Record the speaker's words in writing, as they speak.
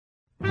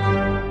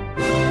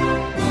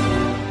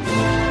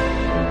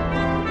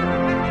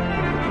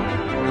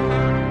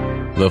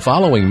The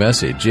following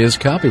message is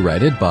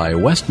copyrighted by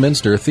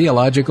Westminster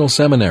Theological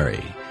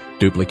Seminary.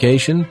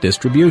 Duplication,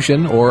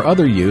 distribution, or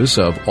other use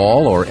of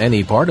all or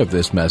any part of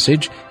this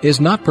message is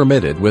not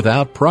permitted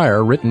without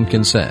prior written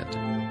consent.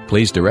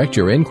 Please direct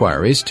your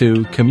inquiries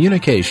to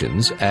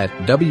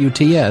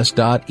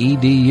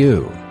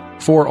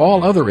communications@wts.edu. For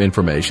all other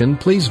information,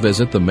 please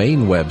visit the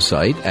main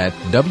website at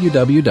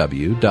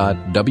www.wts.edu.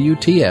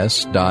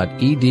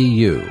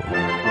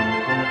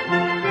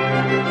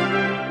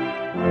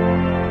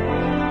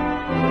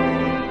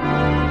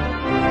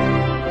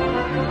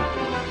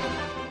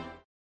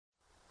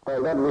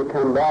 Let me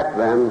come back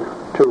then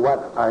to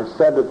what I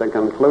said at the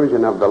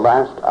conclusion of the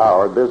last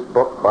hour, this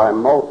book by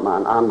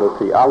Moltmann on the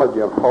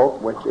theology of hope,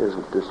 which is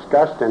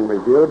discussed and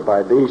reviewed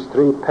by these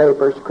three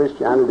papers,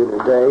 Christianity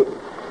Today,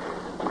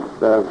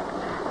 the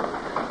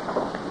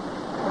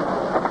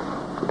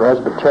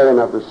Presbyterian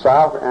of the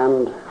South,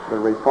 and the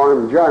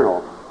Reformed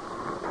Journal.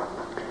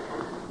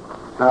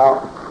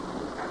 Now,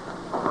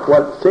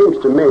 what seems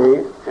to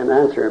me, in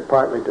answer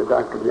partly to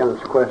Dr.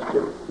 Young's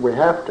question, we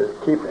have to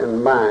keep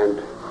in mind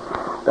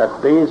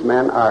that these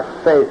men are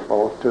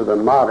faithful to the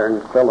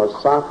modern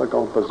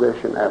philosophical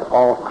position at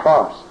all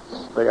costs.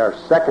 They are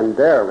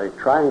secondarily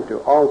trying to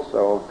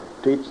also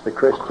teach the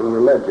Christian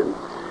religion.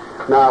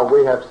 Now,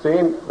 we have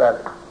seen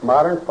that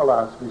modern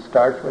philosophy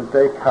starts with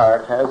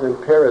Descartes, has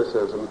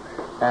empiricism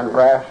and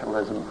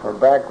rationalism for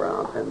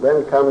background, and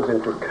then comes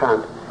into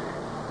Kant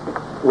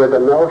with a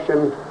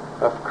notion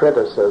of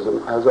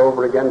criticism as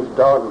over against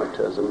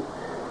dogmatism,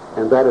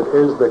 and that it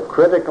is the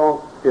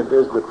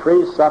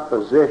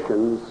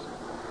presuppositions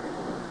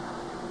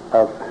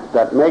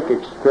that make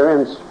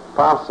experience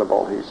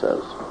possible, he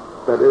says.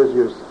 That is,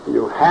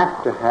 you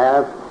have to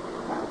have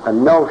a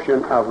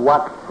notion of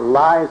what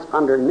lies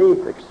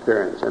underneath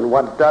experience, and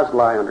what does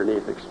lie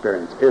underneath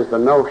experience is the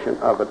notion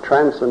of a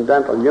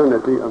transcendental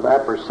unity of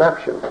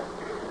apperception.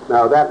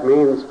 Now that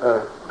means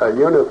a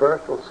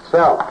universal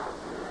self.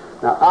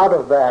 Now out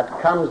of that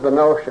comes the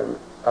notion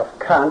of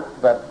Kant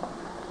that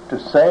to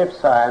save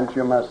science,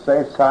 you must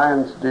say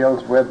science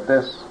deals with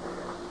this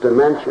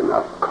dimension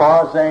of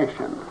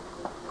causation,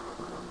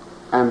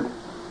 and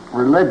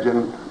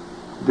religion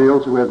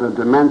deals with a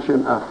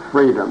dimension of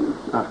freedom,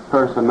 of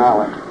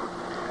personality.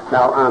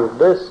 Now, on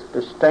this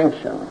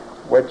distinction,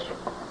 which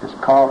is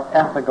called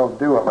ethical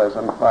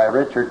dualism by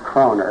Richard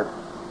Kroner,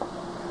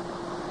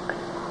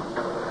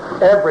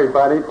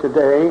 everybody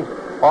today,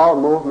 all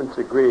movements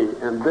agree,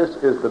 and this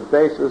is the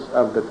basis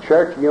of the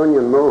church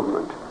union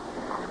movement.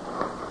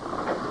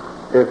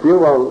 If you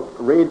will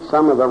read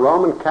some of the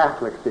Roman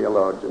Catholic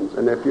theologians,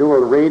 and if you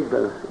will read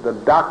the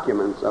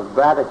documents of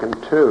Vatican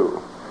II,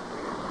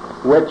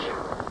 which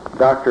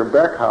Dr.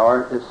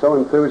 Berkhauer is so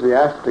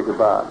enthusiastic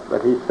about,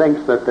 that he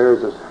thinks that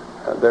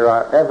there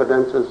are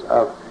evidences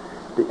of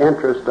the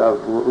interest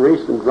of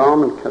recent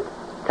Roman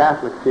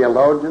Catholic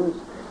theologians,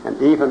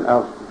 and even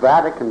of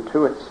Vatican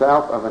II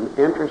itself, of an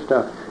interest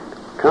of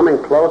coming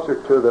closer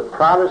to the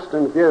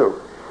Protestant view.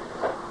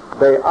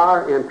 They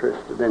are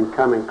interested in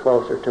coming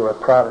closer to a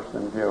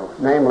Protestant view,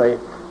 namely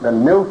the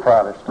new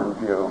Protestant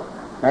view,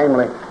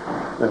 namely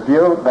the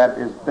view that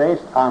is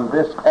based on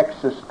this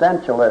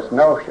existentialist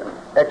notion.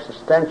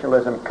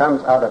 Existentialism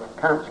comes out of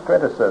Kant's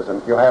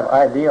criticism. You have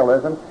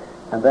idealism,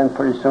 and then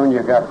pretty soon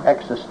you got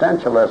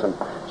existentialism,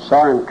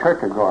 Søren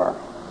Kierkegaard.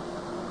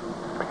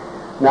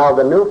 Now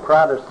the new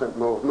Protestant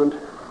movement,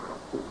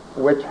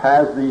 which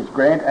has these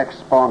great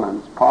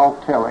exponents, Paul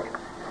Tillich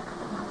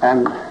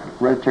and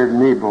Richard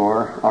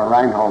Niebuhr, or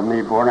Reinhold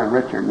Niebuhr and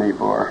Richard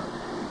Niebuhr,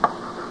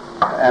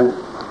 and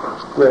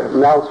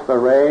Nels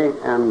Ferre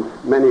and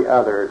many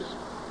others,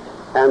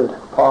 and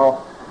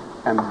Paul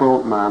and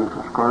Bultmann,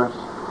 of course,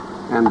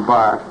 and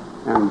Barth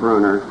and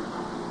Brunner,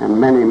 and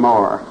many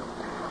more.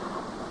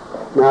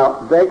 Now,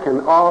 they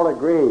can all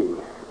agree,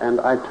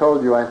 and I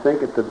told you, I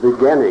think, at the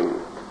beginning,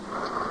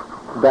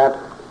 that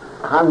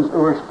Hans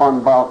Urs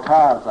von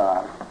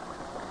Balthasar,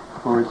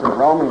 who is a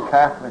Roman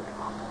Catholic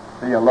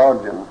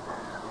theologian,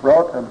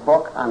 wrote a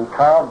book on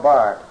Karl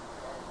Barth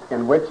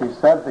in which he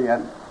said the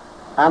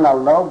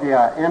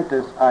analogia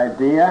entis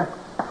idea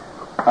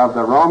of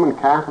the Roman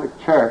Catholic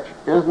Church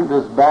isn't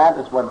as bad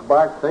as what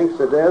Barth thinks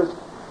it is,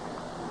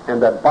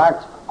 and that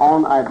Barth's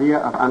own idea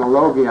of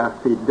analogia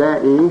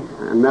fidei,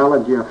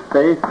 analogy of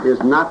faith,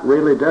 is not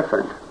really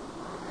different.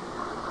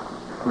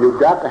 You've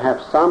got to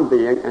have some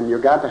being, and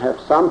you've got to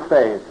have some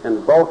faith,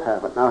 and both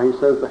have it. Now he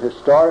says the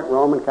historic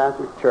Roman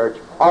Catholic Church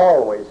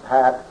always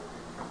had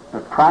the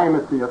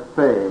primacy of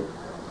faith,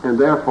 and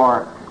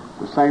therefore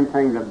the same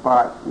thing that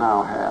Barth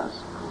now has.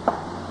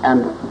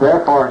 And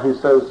therefore, he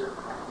says,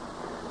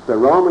 the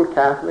Roman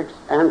Catholics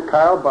and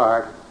Karl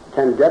Barth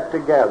can get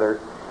together,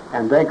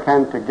 and they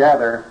can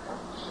together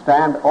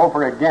stand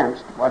over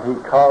against what he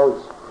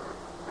calls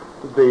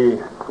the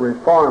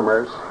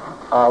Reformers,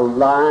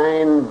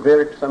 allein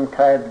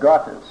Wirksamkeit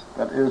Gottes,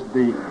 that is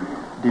the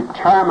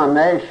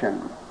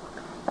determinism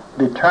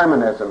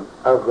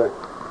of the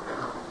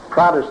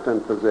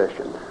Protestant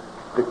position,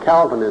 the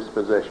Calvinist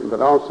position,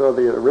 but also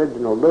the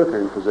original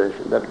Lutheran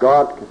position, that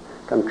God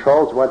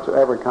controls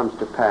whatsoever comes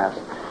to pass.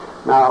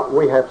 Now,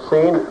 we have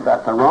seen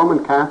that the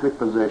Roman Catholic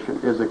position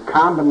is a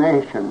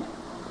combination,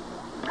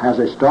 has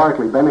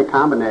historically been a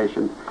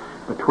combination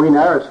between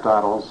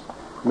Aristotle's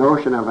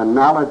notion of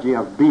analogy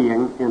of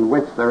being, in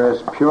which there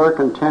is pure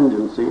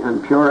contingency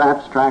and pure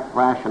abstract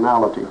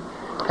rationality,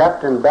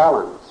 kept in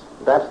balance.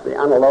 That's the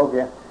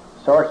analogia,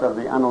 source of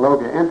the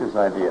analogia entis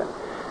idea.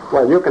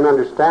 Well, you can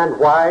understand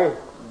why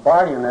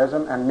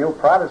Barthianism and New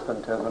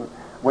Protestantism,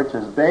 which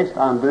is based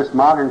on this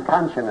modern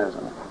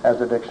Kantianism,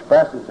 as it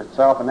expresses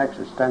itself in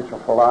existential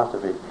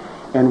philosophy,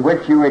 in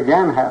which you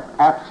again have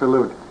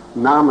absolute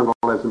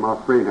nominalism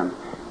of freedom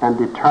and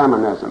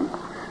determinism,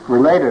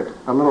 related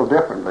a little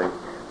differently,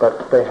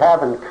 but they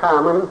have in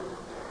common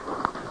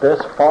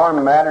this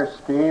form-matter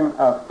scheme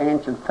of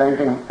ancient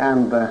thinking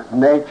and the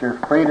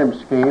nature-freedom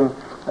scheme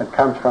that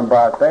comes from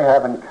Barth. They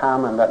have in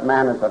common that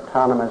man is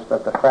autonomous,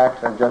 that the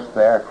facts are just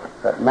there,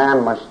 that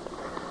man must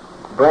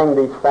bring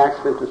these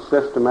facts into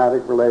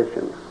systematic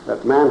relations,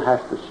 that man has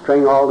to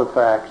string all the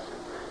facts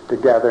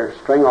together,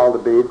 string all the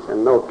beads,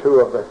 and no two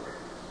of the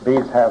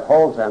beads have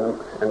holes in them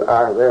and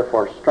are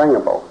therefore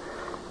stringable.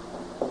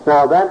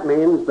 Now that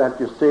means that,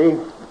 you see,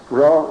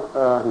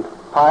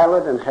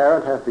 Pilate and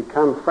Herod have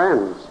become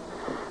friends.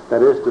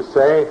 That is to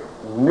say,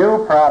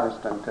 New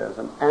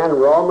Protestantism and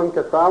Roman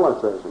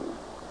Catholicism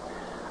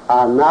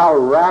are now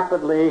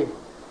rapidly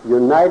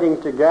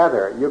uniting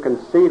together. You can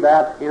see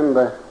that in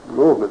the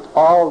movements.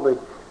 All the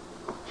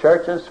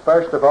churches,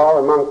 first of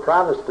all, among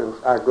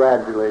Protestants, are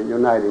gradually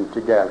uniting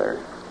together.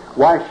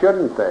 Why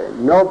shouldn't they?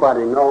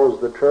 Nobody knows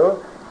the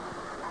truth.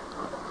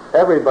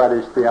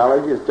 Everybody's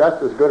theology is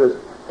just as good as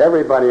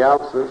everybody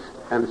else's,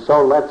 and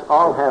so let's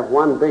all have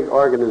one big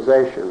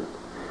organization.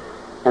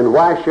 And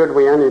why should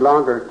we any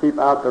longer keep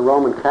out the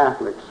Roman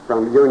Catholics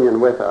from union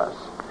with us?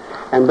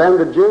 And then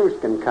the Jews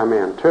can come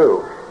in,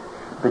 too,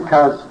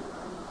 because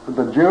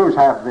the Jews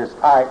have this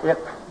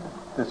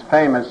this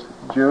famous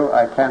Jew,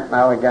 I can't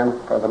now again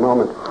for the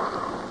moment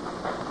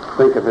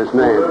think of his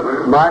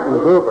name, Martin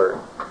Buber.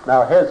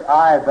 Now his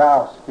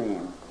I-thou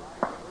scheme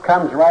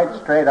comes right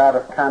straight out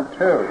of Kant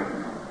too.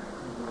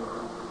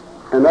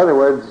 In other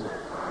words,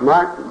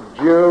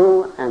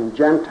 Jew and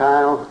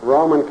Gentile,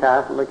 Roman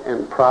Catholic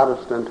and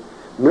Protestant,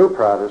 New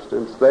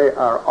Protestants, they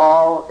are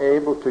all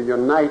able to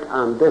unite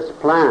on this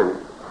plan.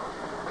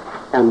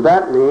 And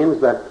that means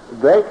that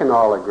they can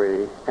all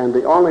agree, and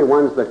the only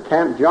ones that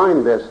can't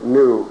join this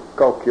new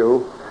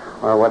Kokyu,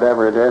 or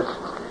whatever it is,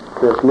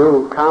 this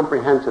new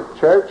comprehensive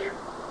church,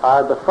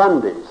 are the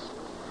fundis.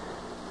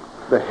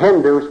 The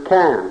Hindus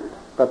can,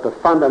 but the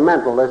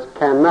fundamentalists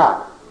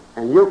cannot.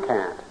 And you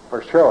can't,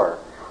 for sure,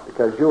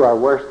 because you are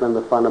worse than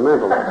the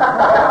fundamentalists.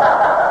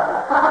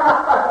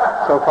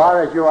 So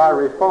far as you are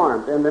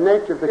reformed. In the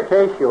nature of the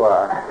case you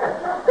are.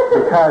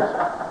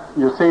 Because,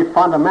 you see,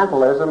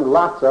 fundamentalism,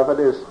 lots of it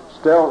is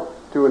still,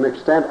 to an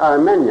extent,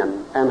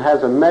 Arminian, and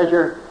has a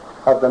measure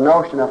of the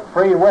notion of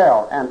free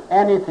will, and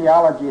any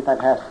theology that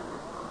has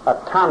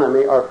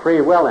autonomy or free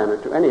will in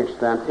it to any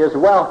extent is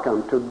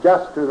welcome to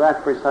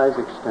that precise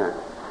extent.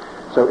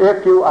 So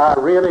if you are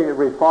really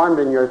reformed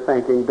in your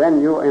thinking,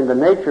 then you, in the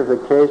nature of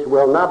the case,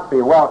 will not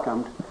be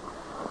welcomed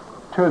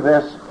to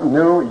this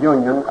new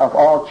union of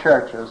all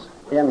churches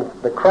in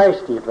the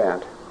Christ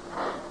event.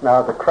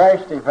 Now, the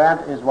Christ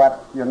event is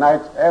what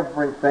unites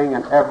everything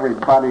and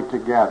everybody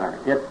together.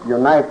 It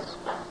unites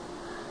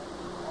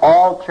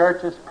all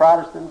churches,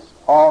 Protestants,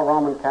 all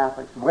Roman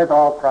Catholics, with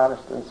all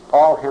Protestants,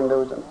 all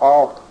Hindus, and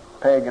all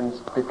pagans,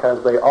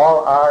 because they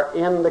all are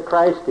in the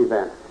Christ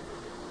event.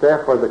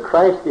 Therefore, the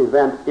Christ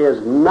event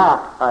is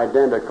not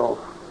identical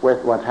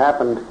with what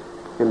happened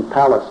in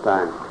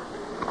Palestine.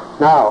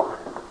 Now,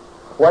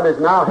 what is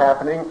now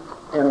happening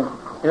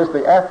is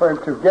the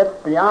effort to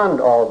get beyond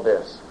all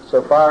this,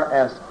 so far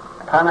as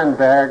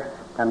Pannenberg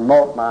and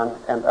Moltmann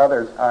and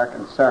others are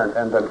concerned,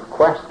 and the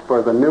quest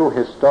for the new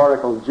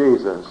historical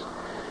Jesus.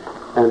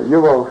 And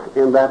you will,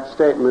 in that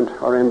statement,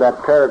 or in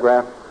that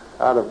paragraph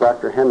out of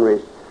Dr.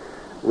 Henry's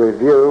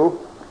review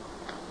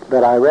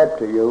that I read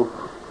to you,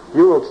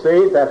 you will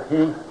see that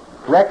he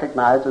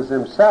recognizes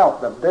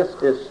himself that this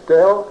is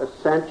still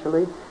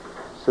essentially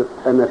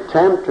an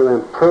attempt to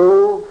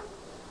improve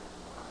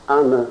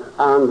on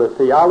the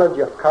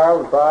theology of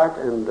Karl Barth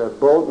and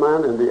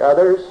Bultmann and the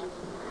others,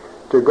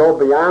 to go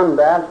beyond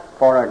that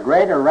for a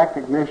greater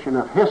recognition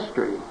of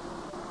history.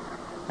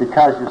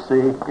 Because, you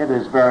see, it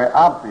is very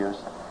obvious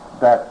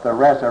that the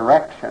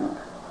resurrection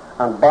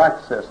on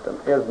Barth's system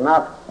is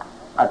not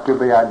to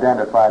be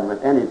identified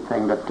with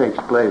anything that takes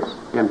place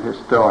in his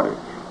story.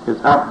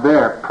 It's up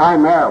there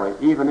primarily,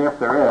 even if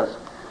there is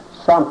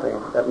something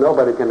that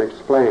nobody can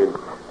explain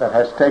that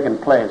has taken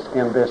place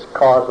in this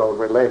causal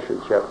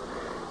relationship.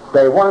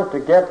 They want to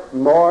get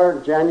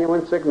more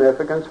genuine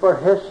significance for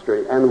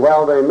history, and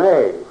well they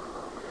may,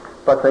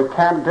 but they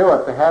can't do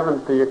it. They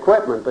haven't the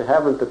equipment, they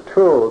haven't the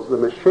tools, the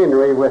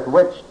machinery with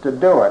which to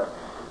do it.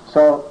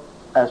 So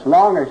as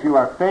long as you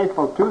are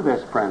faithful to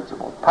this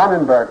principle,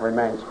 Pannenberg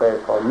remains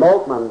faithful,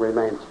 Moltmann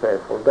remains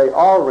faithful, they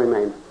all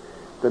remain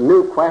the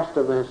new quest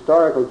of the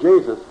historical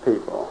Jesus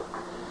people.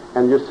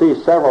 And you see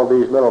several of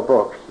these little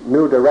books,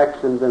 New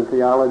Directions in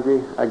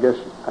Theology. I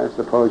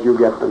suppose you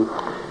get them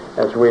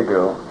as we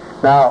do.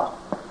 Now,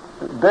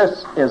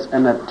 this is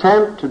an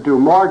attempt to do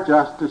more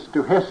justice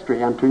to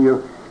history and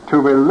to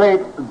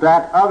relate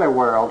that other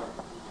world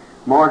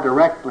more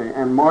directly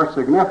and more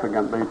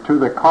significantly to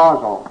the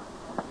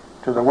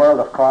world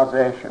of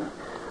causation.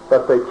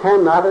 But they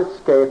cannot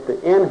escape the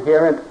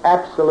inherent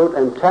absolute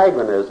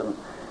antagonism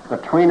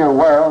between a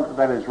world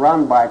that is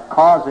run by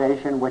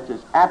causation, which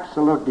is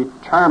absolute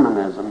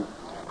determinism,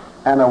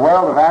 and a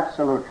world of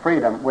absolute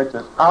freedom, which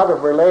is out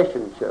of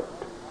relationship,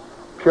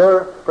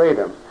 pure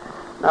freedom.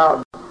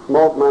 Now,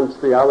 Moltmann's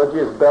theology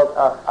is built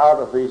out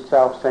of these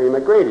self-same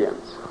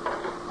ingredients.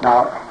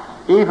 Now,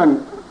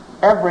 even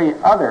every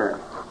other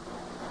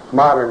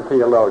modern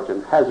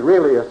theologian has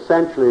really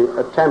essentially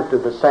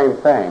attempted the same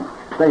thing.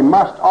 They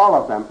must, all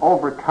of them,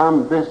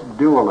 overcome this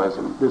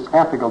dualism, this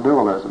ethical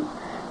dualism,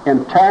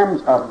 in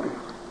terms of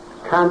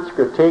Kant's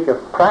critique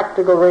of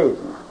practical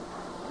reason.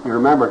 You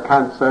remember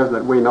Kant says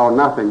that we know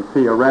nothing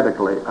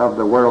theoretically of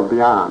the world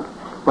beyond,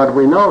 but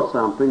we know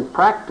something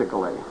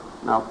practically.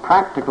 Now,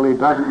 practically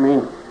doesn't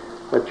mean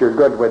that you're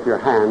good with your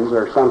hands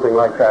or something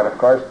like that, of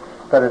course,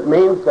 but it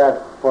means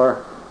that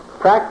for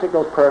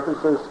practical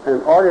purposes,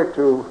 in order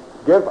to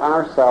give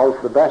ourselves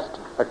the best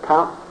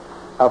account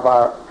of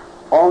our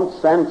own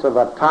sense of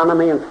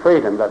autonomy and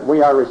freedom, that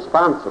we are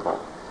responsible.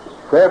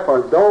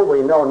 Therefore, though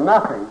we know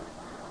nothing,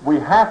 we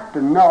have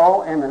to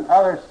know in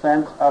another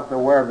sense of the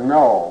word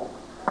know.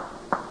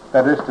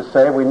 That is to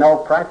say, we know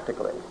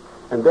practically.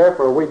 And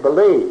therefore we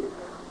believe.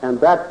 And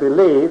that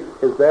belief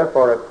is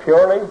therefore a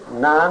purely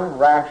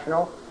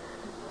non-rational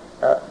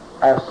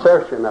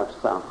assertion of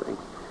something.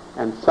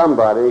 And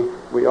somebody,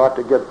 we ought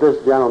to get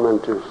this gentleman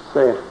to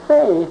say,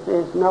 faith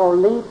is no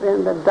leap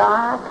in the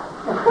dark.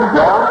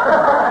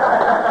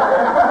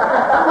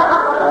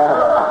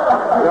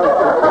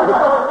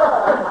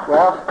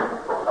 Well,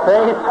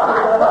 faith...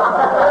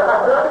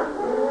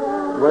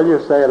 Will you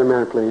say it a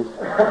minute, please?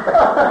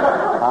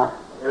 Huh?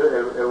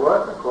 It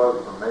wasn't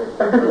close to me.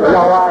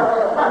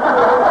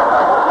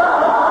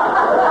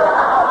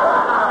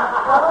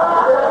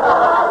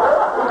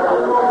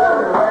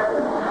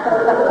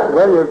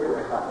 Will you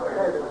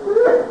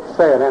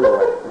say it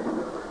anyway?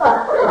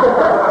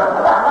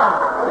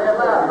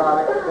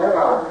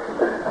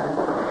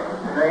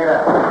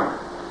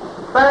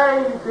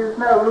 Faith is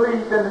no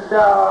leap in the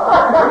dark.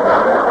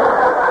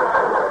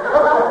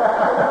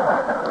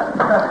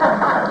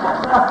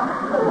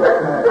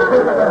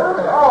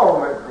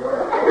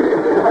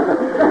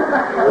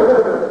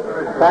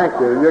 Thank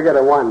you. You get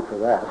a 1 for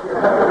that.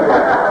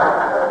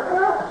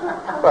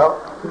 Well,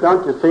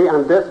 don't you see,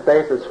 on this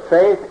basis,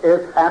 faith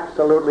is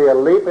absolutely a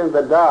leap in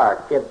the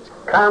dark. It's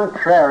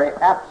contrary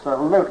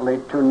absolutely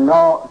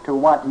to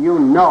what you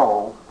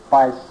know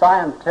by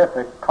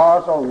scientific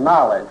causal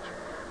knowledge,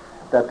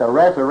 that the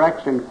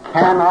resurrection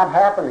cannot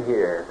happen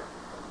here.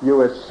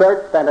 You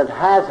assert that it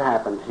has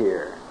happened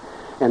here.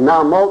 And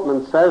now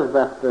Moltmann says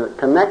that the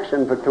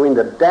connection between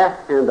the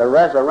death and the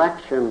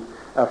resurrection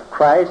of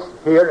Christ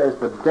here is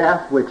the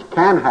death which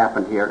can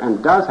happen here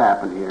and does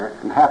happen here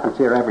and happens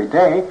here every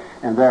day,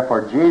 and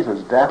therefore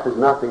Jesus' death is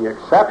nothing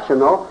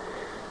exceptional,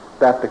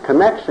 that the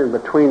connection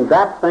between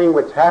that thing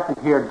which happened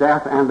here,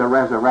 death, and the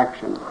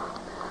resurrection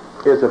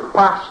is a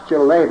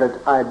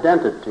postulated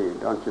identity,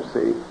 don't you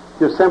see?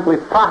 You simply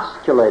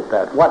postulate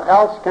that. What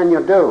else can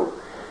you do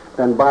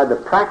than by the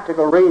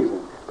practical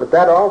reason? But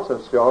that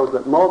also shows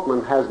that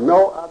Moltmann has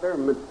no other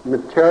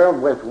material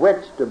with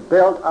which to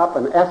build up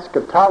an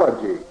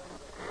eschatology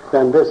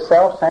than this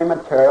self-same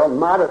material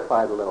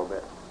modified a little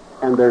bit.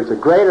 And there's a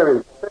greater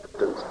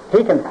insistence.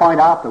 He can point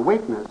out the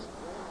weakness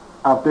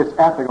of this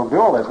ethical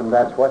dualism.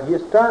 That's what he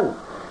has done.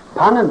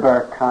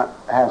 Pannenberg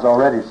has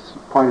already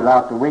pointed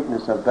out the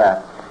weakness of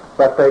that.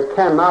 But they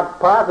cannot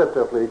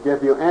positively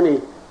give you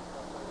any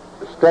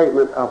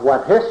statement of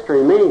what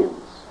history means.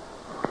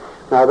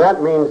 Now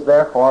that means,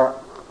 therefore,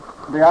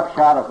 the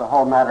upshot of the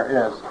whole matter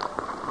is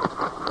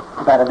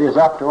that it is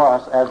up to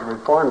us as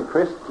Reformed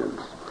Christians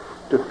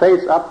to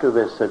face up to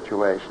this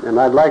situation. And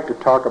I'd like to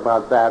talk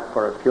about that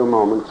for a few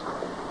moments,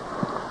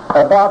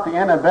 about the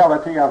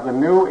inability of the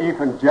new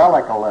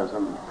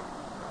evangelicalism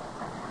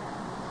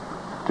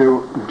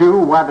to do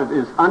what it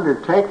is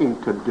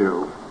undertaking to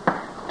do.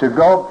 To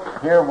go,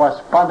 here was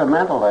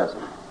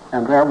fundamentalism,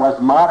 and there was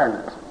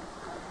modernism.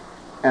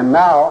 And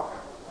now,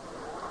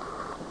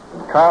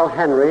 Carl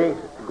Henry,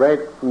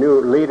 great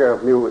new leader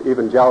of new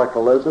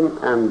evangelicalism,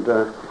 and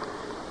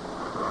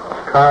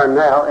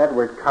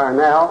Edward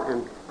Carnell,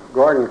 and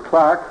Gordon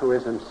Clark, who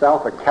is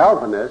himself a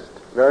Calvinist,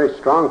 very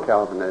strong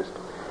Calvinist,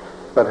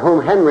 but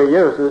whom Henry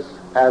uses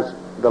as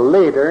the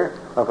leader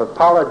of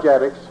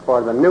apologetics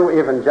for the new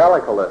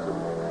evangelicalism.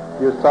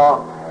 You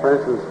saw, for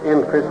instance,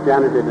 in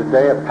Christianity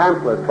Today, a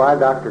pamphlet by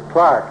Dr.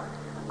 Clark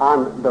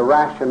on the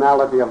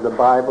rationality of the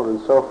Bible and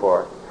so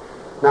forth.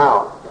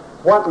 Now,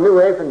 what new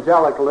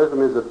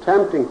evangelicalism is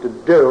attempting to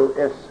do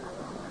is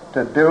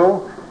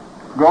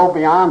go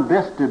beyond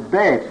this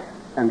debate.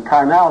 And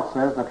Carnell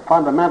says that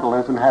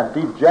fundamentalism had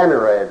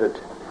degenerated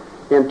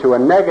into a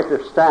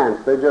negative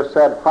stance. They just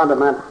said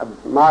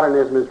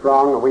modernism is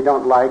wrong and we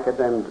don't like it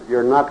and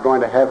you're not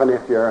going to heaven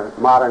if you're a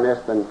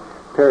modernist, and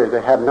period.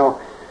 They had no...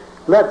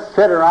 Let's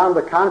sit around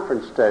the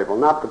conference table,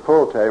 not the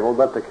pool table,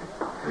 but the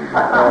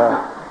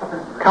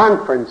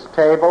conference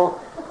table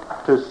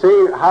to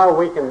see how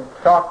we can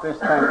talk this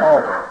thing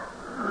over.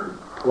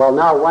 Well,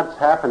 now what's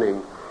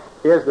happening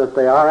is that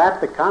they are at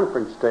the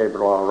conference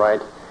table, all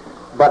right,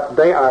 but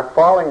they are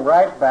falling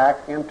right back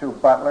into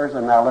Butler's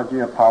analogy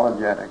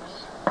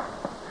apologetics.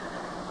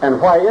 And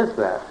why is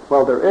that?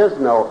 Well, there is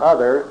no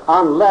other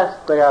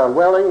unless they are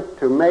willing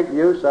to make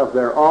use of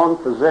their own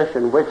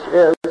position, which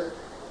is,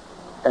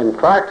 in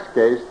Clark's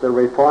case, the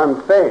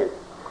Reformed faith.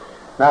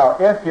 Now,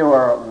 if you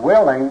are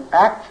willing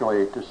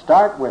actually to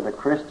start with a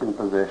Christian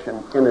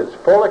position in its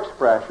full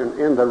expression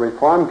in the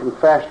Reformed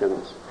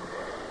confessions,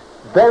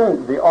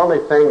 then the only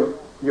thing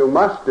you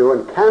must do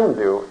and can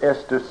do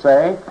is to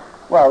say,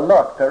 well,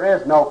 look, there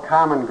is no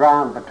common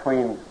ground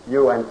between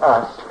you and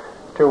us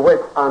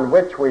on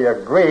which we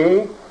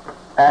agree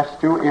as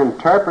to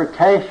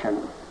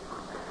interpretation.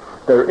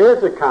 There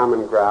is a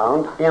common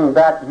ground in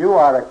that you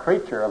are a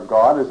creature of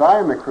God as I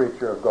am a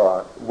creature of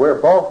God.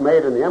 We're both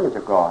made in the image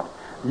of God.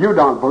 You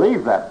don't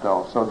believe that,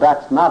 though, so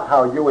that's not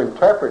how you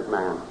interpret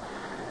man.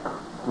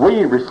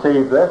 We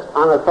receive this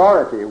on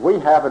authority. We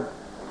have it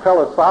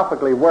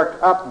philosophically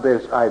worked up,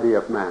 this idea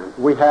of man.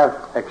 We have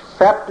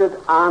accepted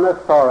on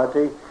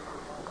authority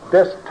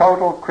this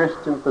total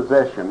Christian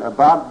position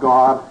about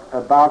God,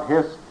 about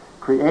his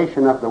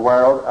creation of the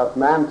world, of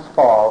man's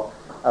fall,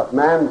 of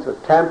man's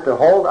attempt to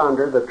hold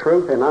under the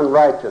truth in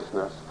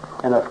unrighteousness,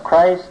 and of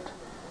Christ,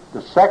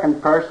 the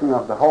second person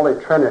of the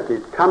Holy Trinity,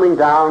 coming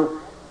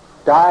down,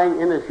 dying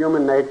in his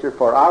human nature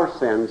for our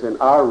sins in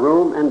our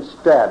room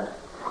instead,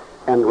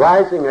 and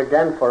rising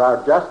again for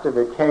our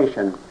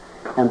justification,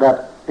 and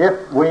that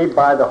if we,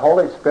 by the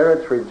Holy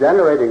Spirit's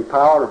regenerating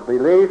power,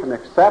 believe and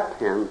accept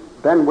him,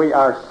 then we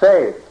are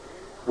saved.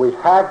 We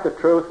have the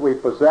truth, we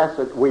possess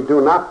it, we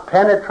do not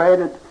penetrate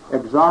it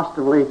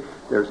exhaustively.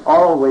 There's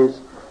always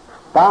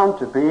bound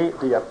to be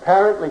the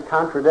apparently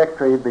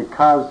contradictory,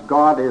 because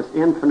God is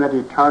infinite,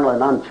 eternal,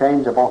 and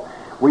unchangeable.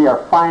 We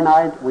are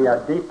finite, we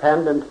are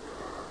dependent.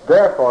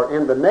 Therefore,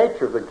 in the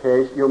nature of the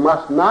case, you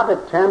must not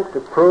attempt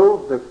to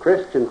prove the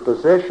Christian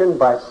position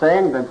by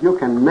saying that you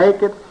can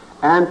make it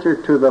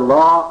answer to the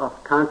law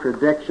of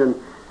contradiction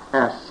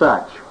as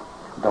such.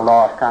 The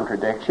law of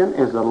contradiction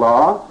is the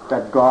law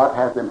that God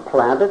has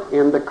implanted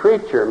in the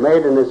creature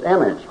made in his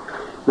image.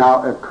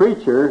 Now, a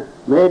creature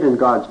made in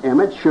God's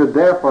image should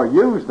therefore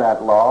use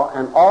that law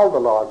and all the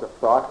laws of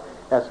thought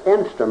as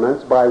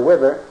instruments by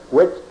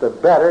which the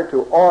better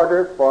to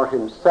order for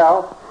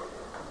himself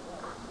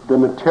the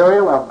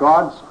material of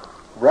God's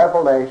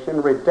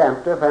revelation,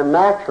 redemptive and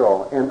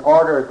natural, in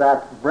order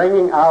that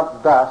bringing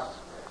out thus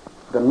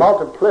the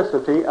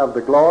multiplicity of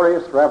the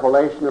glorious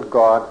revelation of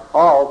God,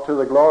 all to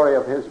the glory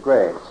of his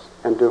grace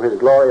and to his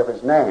glory of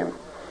his name.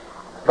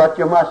 But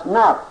you must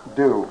not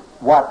do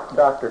what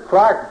Dr.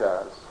 Clark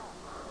does.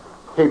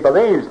 He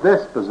believes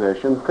this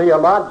position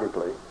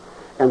theologically,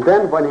 and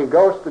then when he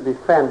goes to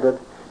defend it,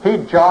 he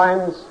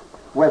joins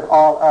with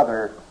all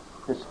other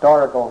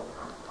historical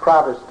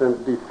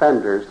Protestant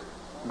defenders,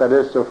 that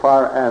is, so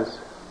far as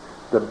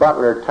the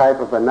Butler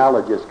type of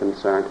analogy is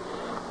concerned.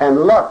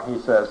 And look, he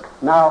says,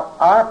 now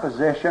our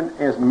position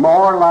is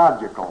more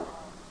logical.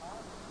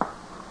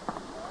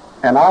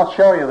 And I'll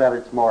show you that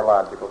it's more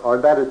logical, or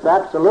that it's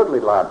absolutely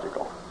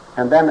logical.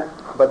 And then,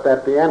 but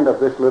at the end of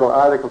this little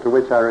article to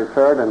which I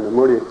referred in the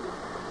Moody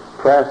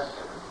Press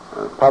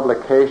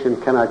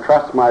publication, Can I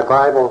Trust My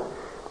Bible?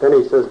 Then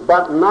he says,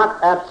 but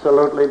not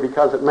absolutely,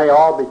 because it may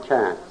all be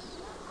chance.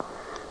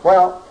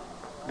 Well,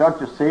 don't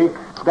you see,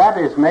 that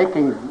is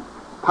making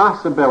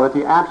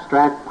possibility,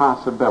 abstract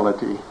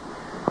possibility,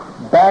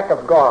 back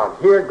of God.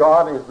 Here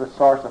God is the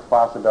source of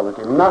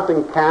possibility.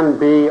 Nothing can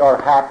be or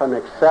happen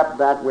except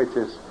that which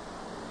is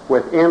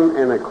within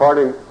in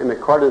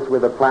accordance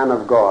with the plan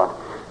of God.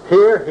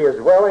 Here he is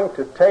willing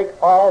to take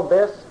all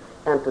this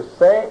and to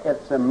say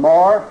it's a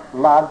more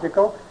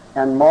logical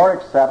and more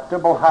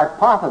acceptable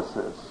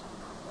hypothesis.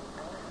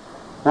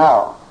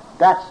 Now,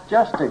 that's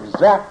just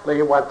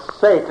exactly what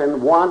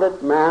Satan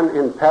wanted man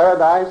in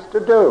paradise to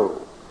do.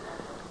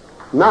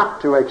 Not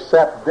to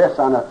accept this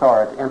on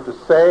authority and to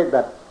say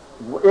that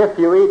if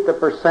you eat the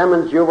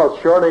persimmons you will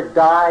surely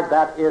die.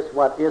 That is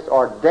what is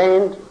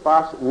ordained.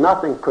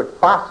 Nothing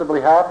could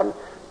possibly happen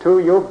to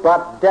you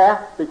but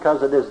death,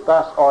 because it is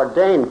thus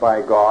ordained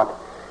by God.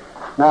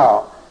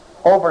 Now,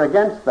 over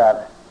against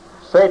that,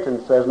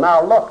 Satan says,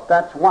 now look,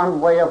 that's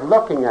one way of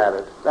looking at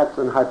it. That's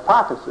an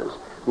hypothesis.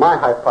 My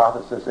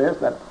hypothesis is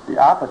that the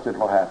opposite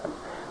will happen.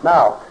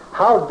 Now,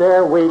 how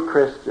dare we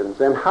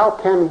Christians, and how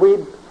can we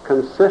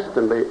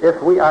consistently,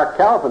 if we are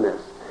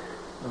Calvinists,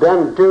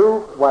 then do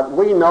what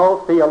we know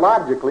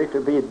theologically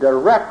to be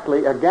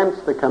directly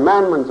against the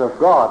commandments of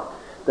God?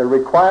 The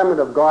requirement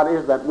of God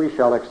is that we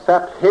shall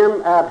accept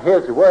him at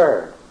his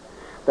word,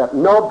 that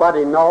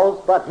nobody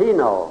knows but he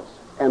knows,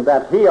 and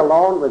that he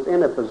alone was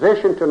in a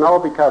position to know,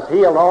 because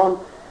he alone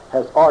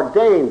has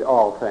ordained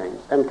all things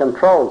and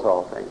controls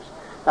all things.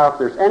 Now, if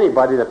there's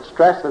anybody that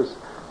stresses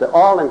the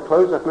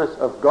all-inclusiveness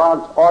of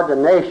God's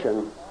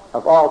ordination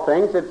of all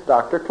things, it's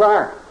Dr.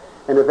 Clark.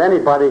 And if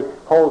anybody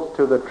holds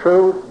to the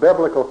true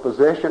biblical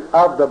position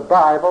of the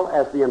Bible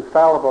as the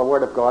infallible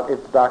Word of God,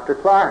 it's Dr.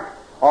 Clark.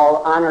 All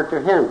honor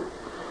to him.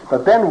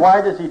 But then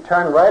why does he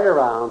turn right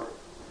around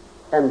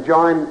and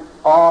join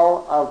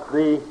all of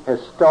the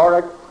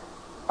historic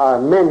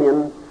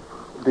Arminian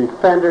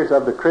defenders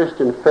of the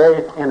Christian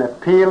faith in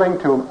appealing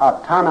to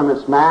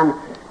autonomous man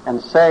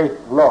and say,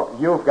 look,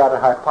 you've got a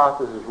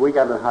hypothesis, we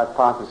got a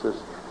hypothesis,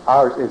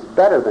 ours is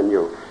better than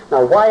you.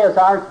 Now, why is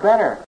ours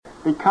better?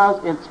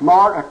 Because it's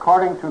more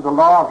according to the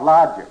law of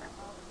logic.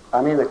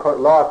 I mean, the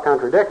law of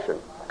contradiction.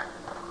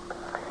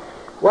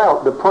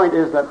 Well, the point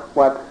is that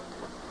what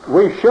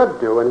we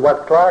should do, and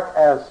what Clark,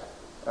 as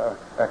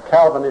a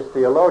Calvinist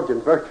theologian,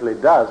 virtually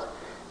does,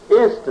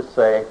 is to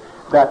say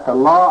that the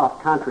law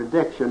of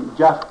contradiction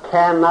just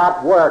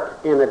cannot work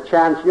in a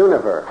chance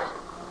universe.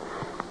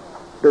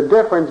 The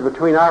difference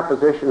between our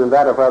position and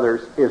that of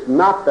others is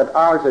not that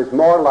ours is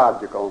more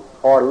logical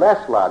or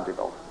less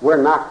logical.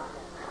 We're not.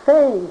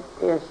 Faith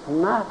is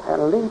not a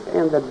leap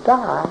in the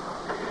dark,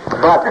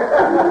 but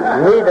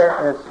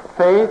neither is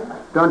faith,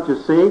 don't you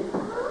see,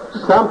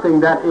 something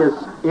that is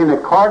in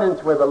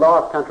accordance with the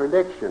law of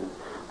contradiction.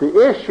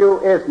 The issue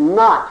is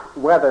not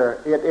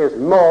whether it is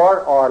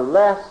more or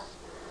less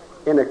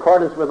in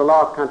accordance with the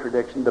law of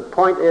contradiction. The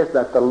point is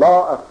that the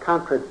law of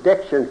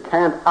contradiction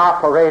can't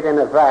operate in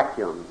a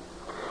vacuum.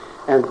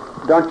 And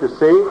don't you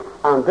see,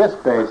 on this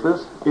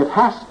basis, it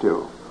has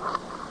to.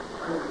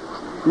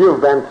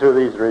 You've been through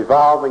these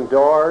revolving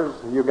doors.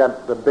 You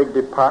got the big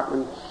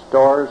department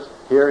stores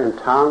here in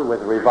town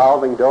with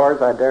revolving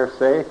doors, I dare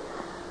say.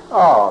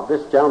 Oh,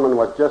 this gentleman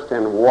was just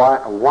in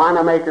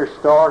Wanamaker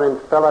store in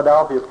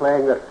Philadelphia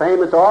playing the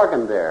famous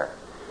organ there.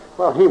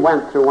 Well, he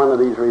went through one of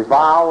these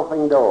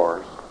revolving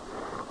doors.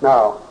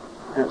 Now,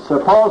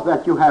 suppose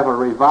that you have a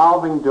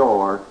revolving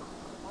door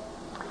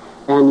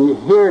and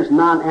here's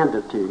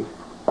non-entity,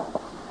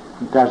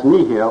 there's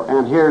nihil,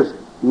 and here's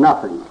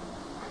nothing,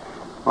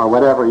 or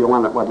whatever you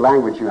want, what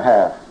language you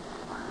have.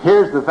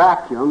 Here's the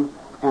vacuum,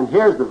 and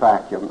here's the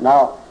vacuum.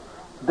 Now,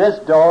 this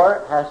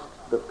door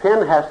the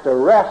pin has to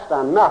rest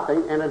on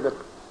nothing, and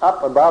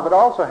up above it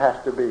also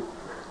has to be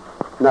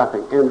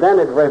nothing. And then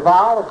it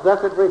revolves.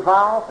 Does it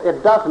revolve?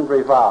 It doesn't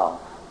revolve.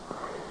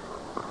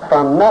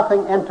 From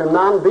nothing into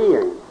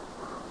non-being.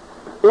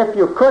 If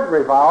you could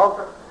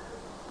revolve,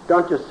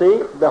 don't you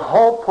see, the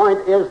whole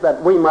point is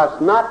that we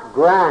must not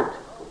grant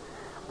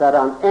that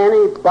on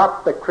any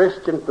but the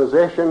Christian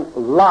position,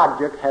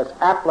 logic has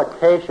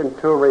application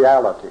to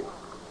reality.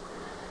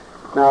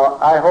 Now,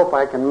 I hope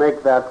I can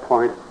make that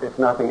point, if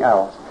nothing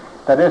else.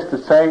 That is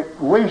to say,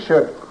 we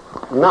should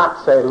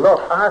not say, look,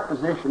 our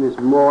position is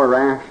more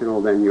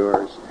rational than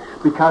yours,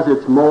 because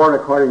it's more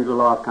according to the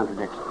law of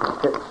contradiction.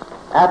 It's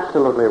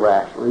absolutely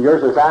rational.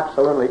 Yours is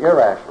absolutely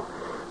irrational.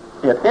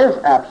 It is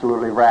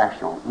absolutely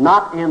rational,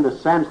 not in the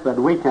sense that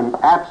we can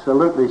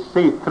absolutely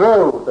see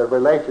through the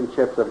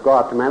relationships of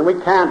God to man. We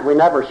can't, we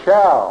never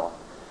shall.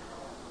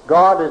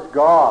 God is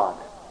God,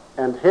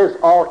 and His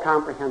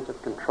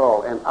all-comprehensive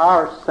control, and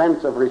our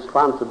sense of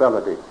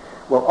responsibility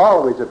will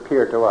always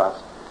appear to us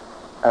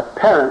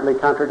apparently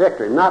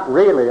contradictory. Not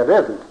really, it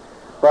isn't,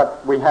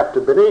 but we have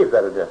to believe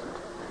that it isn't.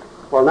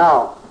 Well,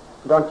 now,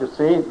 don't you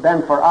see,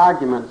 then for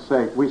argument's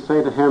sake, we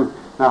say to him,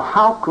 now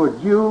how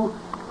could you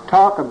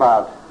talk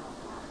about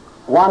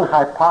one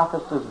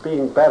hypothesis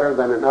being better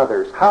than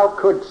another's? How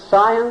could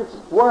science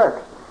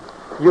work?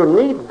 You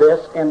need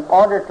this in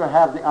order to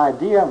have the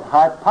idea of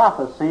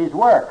hypotheses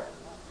work.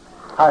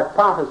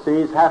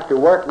 Hypotheses have to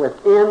work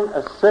within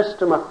a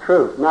system of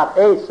truth, not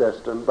a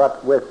system,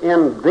 but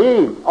within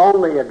the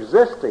only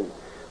existing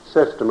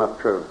system of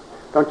truth.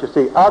 Don't you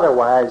see?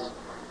 Otherwise,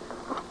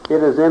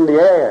 it is in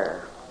the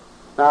air.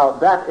 Now,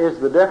 that is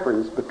the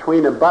difference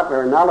between a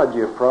Butler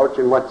analogy approach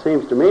and what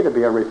seems to me to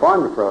be a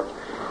Reformed approach.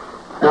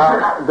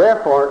 Now,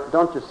 therefore,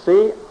 don't you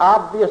see,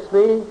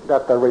 obviously,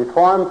 that the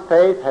Reformed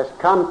faith has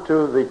come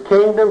to the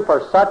kingdom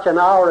for such an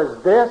hour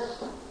as this,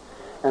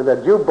 and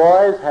that you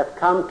boys have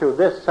come to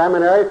this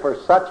seminary for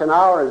such an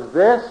hour as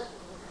this,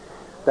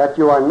 that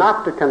you are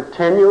not to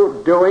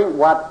continue doing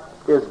what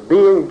is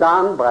being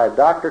done by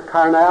Dr.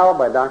 Carnell,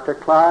 by Dr.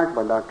 Clark,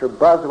 by Dr.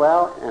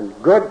 Buswell, and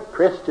good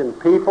Christian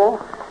people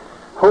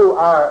who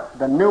are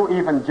the new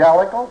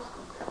evangelicals.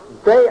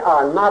 They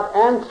are not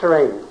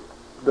answering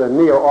the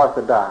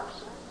neo-Orthodox.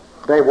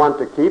 They want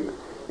to keep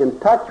in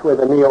touch with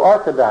the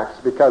neo-Orthodox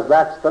because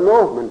that's the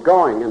movement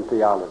going in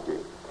theology,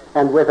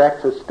 and with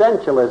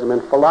existentialism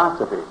and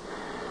philosophy.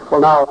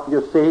 Well, now,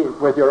 you see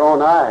with your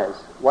own eyes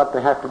what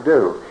they have to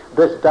do.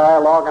 This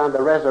dialogue on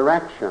the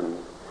resurrection.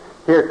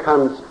 Here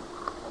comes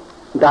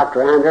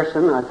Dr.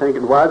 Anderson, I think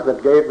it was,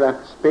 that gave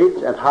that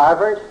speech at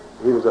Harvard.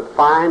 He was a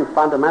fine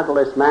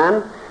fundamentalist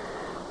man.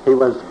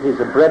 He's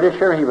a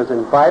Britisher. He was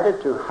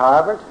invited to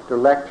Harvard to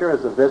lecture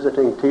as a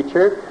visiting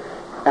teacher,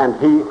 and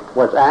he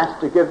was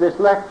asked to give this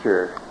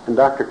lecture. And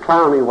Dr.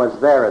 Clowney was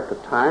there at the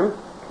time.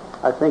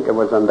 I think it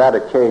was on that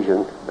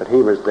occasion that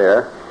he was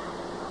there.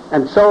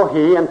 And so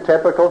he, in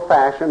typical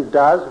fashion,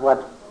 does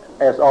what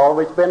has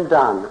always been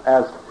done,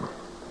 as,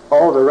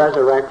 oh, the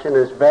resurrection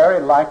is very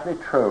likely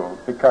true,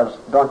 because,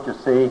 don't you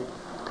see,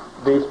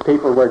 these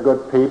people were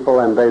good people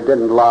and they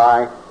didn't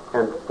lie,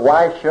 and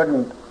why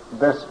shouldn't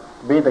this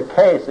be the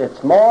case?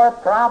 It's more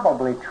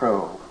probably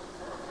true.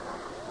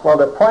 Well,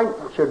 the point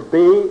should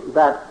be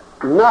that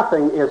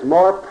nothing is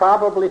more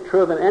probably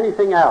true than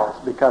anything else,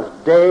 because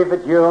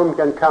David Hume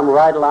can come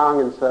right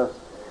along and says,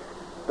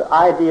 the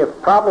idea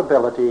of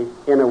probability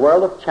in a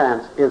world of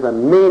chance is a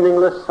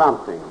meaningless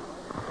something.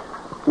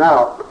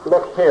 Now,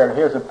 look here.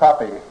 Here's a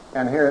puppy,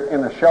 and here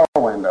in the show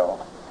window.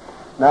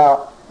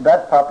 Now,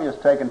 that puppy has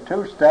taken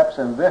 2 steps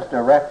in this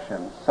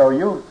direction, so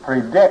you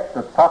predict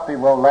the puppy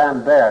will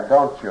land there,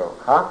 don't you?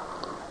 Huh?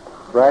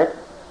 Right?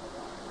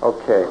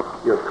 Okay,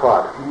 you're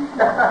caught.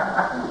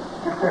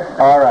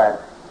 All right.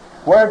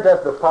 Where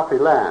does the puppy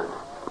land?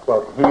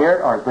 Well,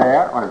 here, or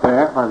there, or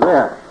there, or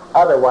there.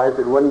 Otherwise,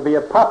 it wouldn't be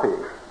a puppy.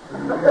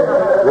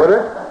 Would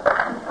it?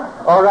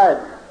 All right.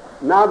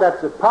 Now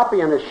that's a puppy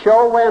in a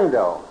show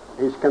window.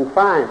 He's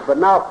confined. But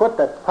now put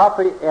that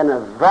puppy in a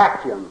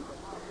vacuum.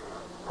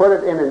 Put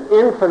it in an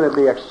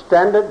infinitely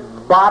extended,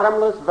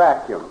 bottomless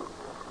vacuum.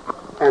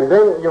 And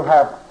then you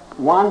have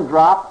 1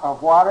 drop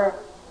of water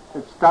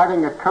that's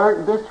starting a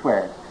current this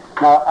way.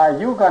 Now, are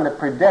you going to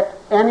predict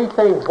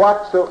anything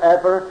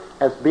whatsoever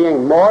as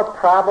being more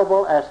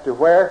probable as to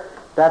where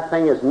that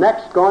thing is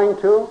next going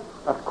to?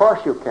 Of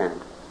course you can't.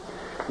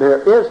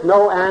 There is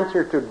no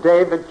answer to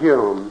David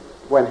Hume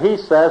when he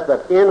says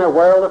that in a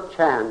world of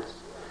chance,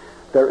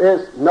 there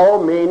is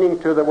no meaning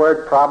to the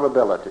word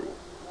probability.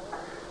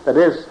 That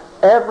is,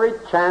 every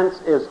chance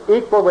is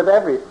equal with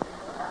every.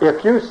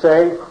 If you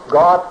say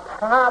God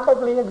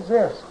probably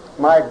exists,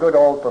 my good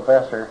old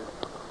professor,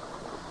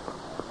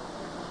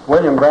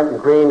 William Brenton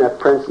Green at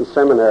Princeton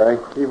Seminary,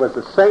 he was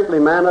a saintly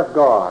man of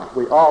God.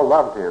 We all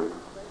loved him.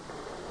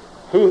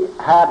 He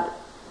had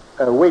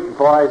a weak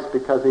voice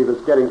because he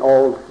was getting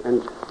old,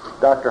 and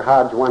Dr.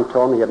 Hodge once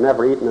told me he had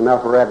never eaten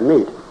enough red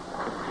meat.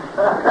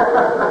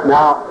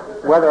 Now,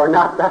 whether or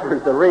not that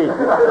was the reason.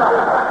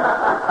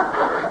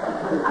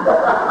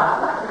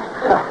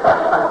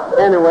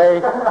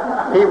 Anyway,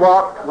 he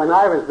walked, when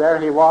I was there,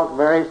 he walked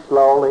very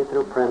slowly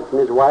through Princeton.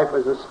 His wife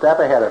was a step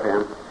ahead of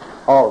him,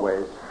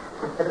 always.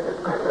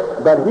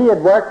 But he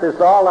had worked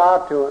this all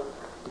out to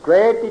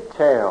great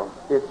detail.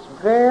 It's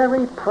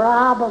very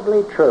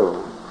probably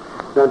true,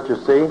 don't you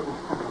see?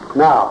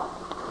 Now,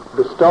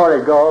 the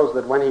story goes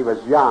that when he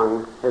was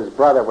young, his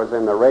brother was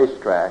in the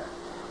racetrack,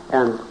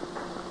 and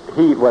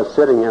he was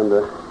sitting in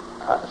the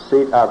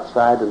seat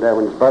outside, and there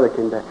when his brother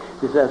came back,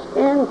 he says,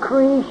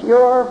 "Increase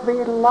your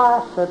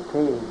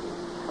velocity."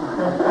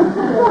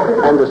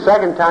 And the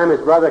second time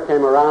his brother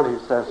came around, he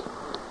says,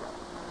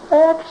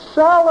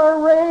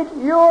 "Accelerate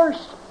your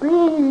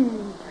speed."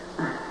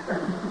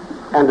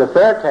 And the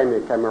third time he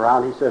came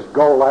around, he says,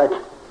 "Go like..."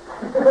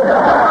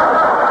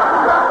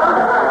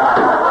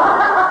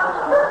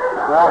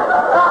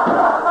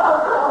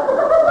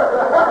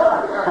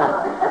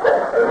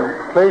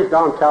 Please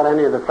don't tell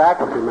any of the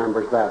faculty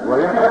members that, will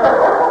you?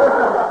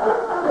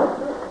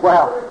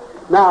 Well,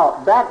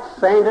 now, that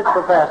sainted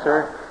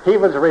professor, he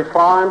was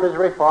reformed as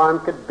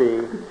reformed could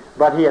be,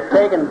 but he had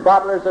taken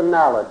Butler's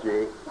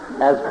analogy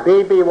as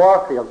B.B.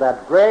 Warfield,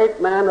 that great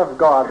man of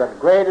God, that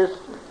greatest,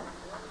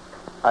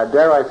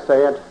 dare I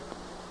say it,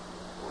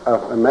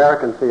 of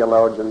American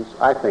theologians,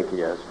 I think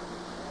he is,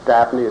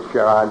 Daphne,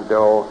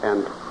 Girardot,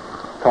 and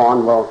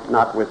Cornwell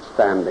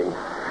notwithstanding.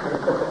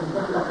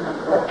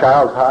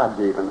 Charles Hodge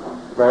even,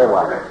 very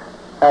well.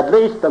 At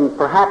least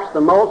perhaps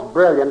the most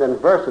brilliant and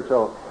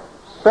versatile,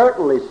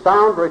 certainly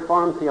sound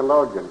Reformed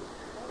theologian.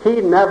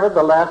 He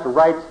nevertheless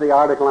writes the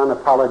article on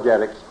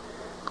apologetics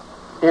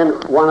in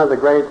one of the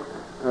great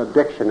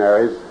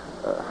dictionaries.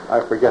 I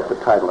forget the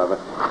title of it.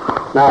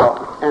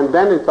 Now, and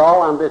then it's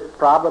all on this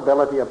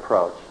probability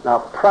approach. Now,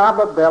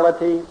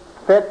 probability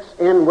fits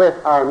in with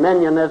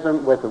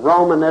Arminianism, with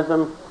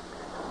Romanism.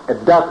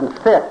 It doesn't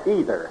fit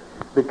either,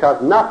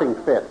 because nothing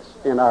fits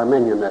in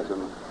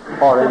Arminianism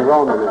or in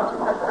Romanism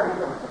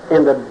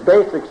in the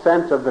basic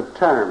sense of the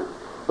term.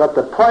 But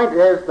the point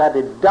is that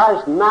it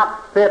does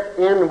not fit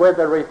in with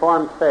the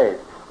Reformed faith.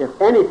 If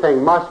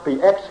anything must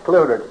be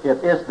excluded,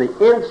 it is the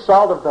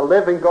insult of the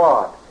living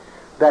God,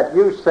 that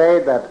you say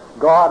that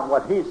God,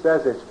 what he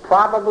says, is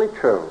probably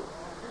true.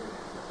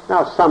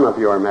 Now, some of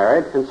you are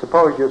married, and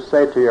suppose you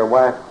say to your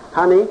wife,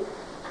 "Honey,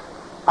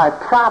 I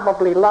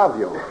probably love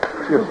you."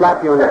 She'll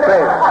slap you in the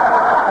face.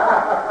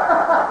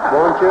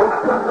 Won't you?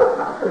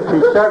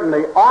 She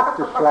certainly ought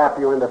to slap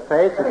you in the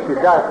face if she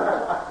doesn't.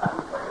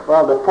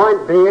 Well, the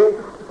point being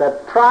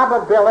that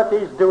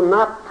probabilities do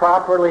not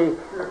properly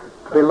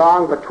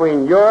belong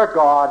between your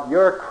God,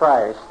 your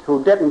Christ,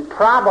 who didn't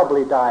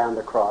probably die on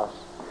the cross,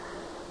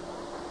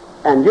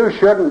 and you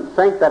shouldn't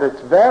think that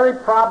it's very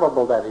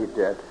probable that he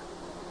did,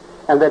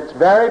 and it's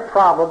very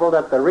probable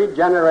that the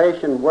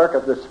regeneration work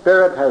of the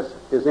Spirit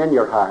is in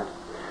your heart.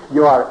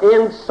 You are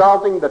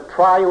insulting the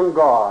triune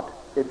God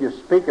if you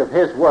speak of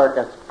his work,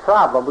 it's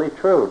probably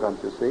true,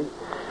 don't you see?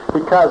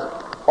 Because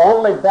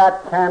only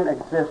that can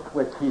exist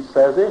which he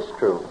says is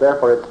true.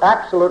 Therefore, it's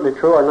absolutely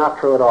true or not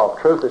true at all.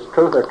 Truth is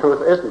truth or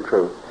truth isn't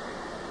truth.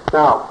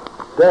 Now,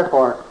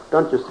 therefore,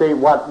 don't you see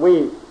what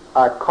we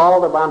are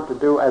called upon to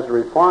do as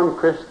Reformed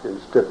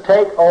Christians, to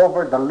take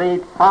over the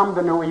lead from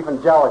the new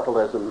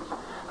evangelicalisms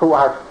who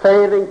are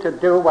failing to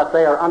do what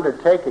they are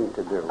undertaking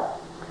to do.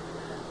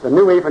 The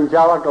new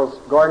evangelicals,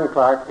 Gordon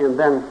Clark and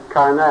then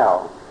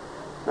Carnell.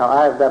 Now,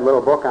 I have that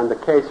little book on the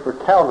case for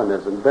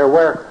Calvinism. There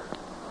were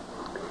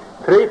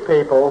three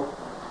people.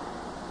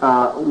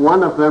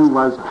 One of them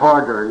was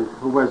Hordern,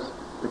 who was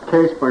the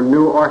case for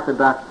New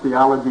Orthodox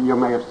Theology. You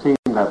may have seen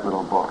that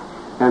little book.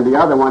 And the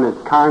other one is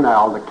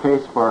Carnell, the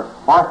case for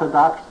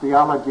Orthodox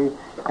Theology.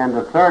 And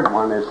the third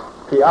one is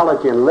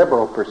Theology in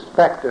Liberal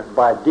Perspective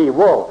by D.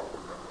 Wolfe.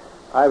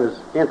 I was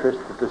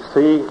interested to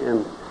see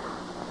in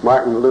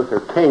Martin Luther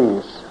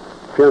King's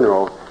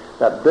funeral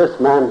that this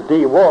man,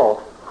 D.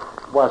 Wolfe,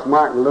 was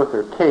Martin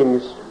Luther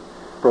King's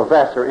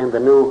professor in the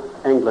New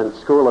England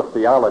School of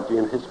Theology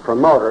and his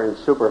promoter and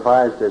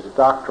supervised his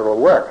doctoral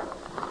work.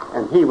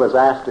 And he was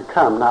asked to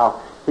come.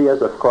 Now, he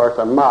is, of course,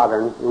 a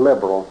modern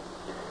liberal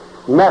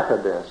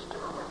Methodist.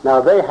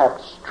 Now, they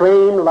have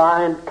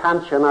streamlined,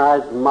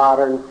 conscientized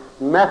modern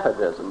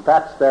Methodism.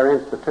 That's their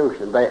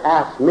institution. They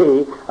asked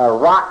me, a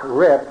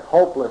rock-ribbed,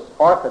 hopeless,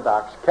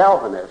 Orthodox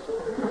Calvinist,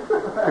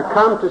 to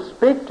come to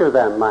speak to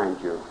them,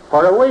 mind you,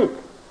 for a week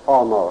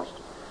almost.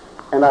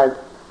 And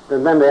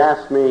then they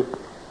asked me,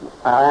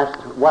 I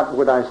asked, what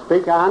would I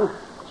speak on?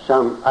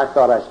 I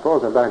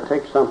suppose I'd better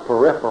take some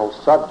peripheral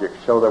subject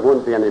so there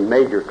wouldn't be any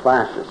major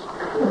clashes.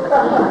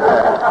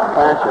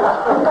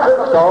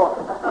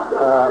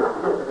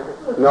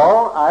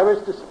 No, I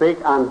was to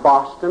speak on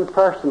Boston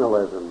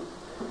personalism.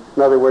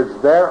 In other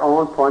words, their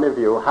own point of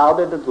view. How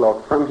did it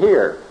look from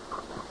here?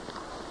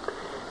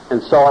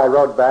 And so I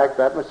wrote back,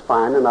 that was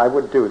fine, and I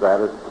would do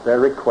that at their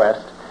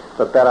request,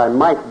 but that I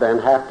might then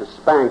have to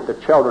spank the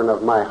children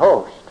of my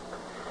host,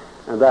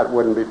 and that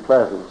wouldn't be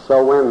pleasant.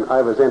 So when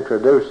I was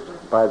introduced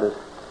by the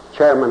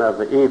chairman of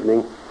the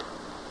evening,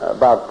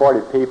 about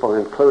 40 people,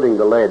 including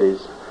the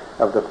ladies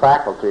of the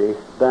faculty,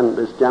 then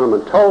this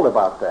gentleman told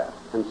about that.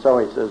 And so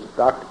he says,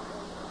 Doctor,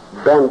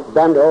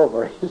 bend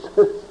over. He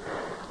says,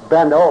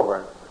 bend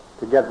over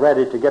to get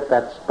ready to get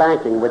that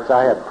spanking which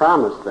I had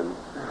promised them.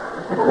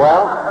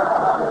 Well,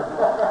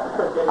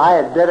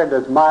 I did it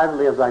as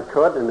mildly as I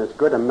could in as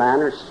good a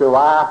manner,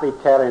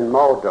 suaviter in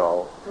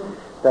modo,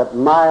 that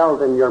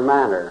mild in your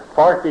manner,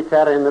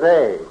 fortiter in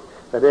re.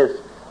 That is,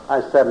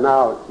 I said,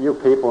 now, you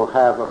people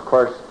have, of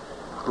course,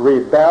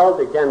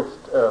 rebelled against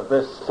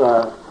this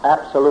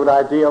absolute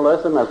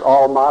idealism, as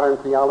all modern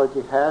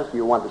theology has.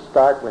 You want to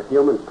start with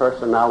human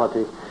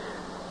personality.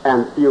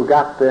 And you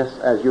got this,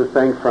 as you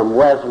think, from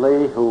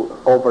Wesley, who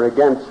over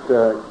against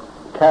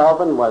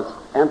Calvin was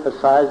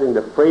emphasizing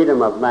the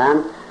freedom of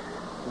man.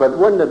 But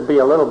wouldn't it be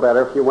a little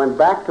better if you went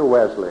back to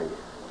Wesley?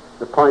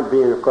 The point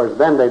being, of course,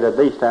 then they'd at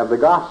least have the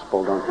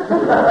gospel, don't you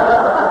see?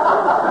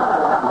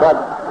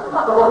 But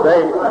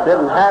they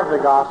didn't have the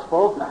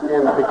gospel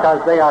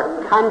because they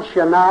are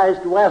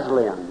conscientized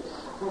Wesleyans,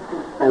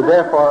 and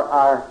therefore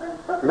are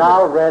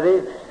now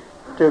ready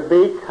to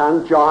be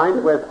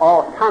conjoined with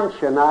all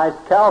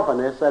conscientized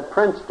Calvinists at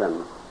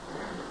Princeton.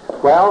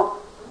 Well,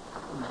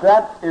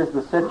 that is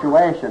the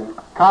situation.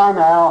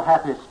 Carnell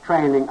had his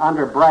training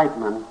under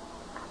Brightman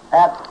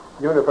at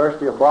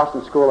University of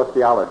Boston School of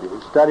Theology.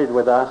 He studied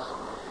with us,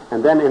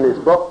 and then in his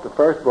book, the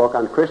first book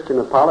on Christian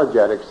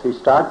apologetics, he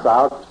starts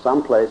out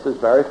some places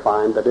very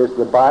fine. That is,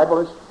 the Bible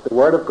is the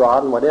Word of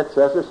God, and what it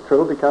says is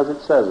true because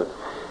it says it.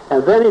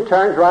 And then he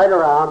turns right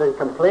around in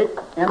complete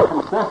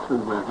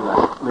inconsistency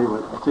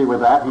with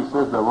that. He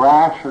says the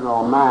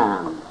rational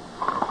man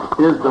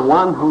is the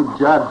one who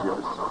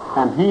judges,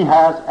 and he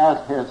has as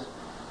his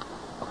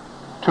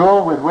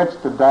tool with which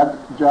to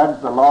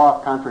judge the law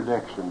of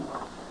contradiction.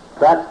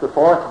 That's the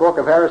fourth book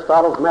of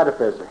Aristotle's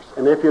Metaphysics.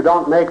 And if you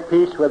don't make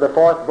peace with the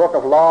fourth book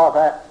of law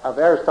of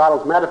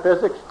Aristotle's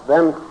Metaphysics,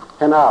 then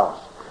hinaus.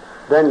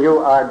 Then you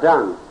are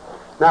done.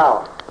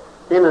 Now,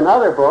 in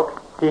another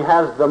book, he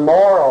has the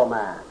moral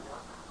man.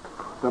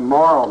 The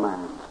moral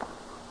man.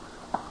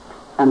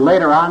 And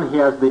later on, he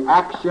has the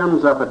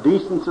axioms of a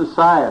decent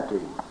society.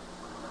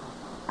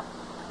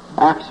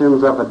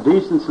 Axioms of a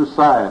decent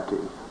society.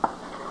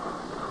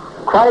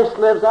 Christ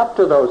lives up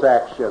to those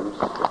axioms.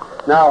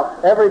 Now,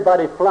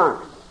 everybody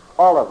flunks,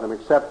 all of them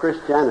except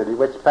Christianity,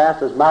 which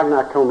passes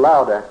magna cum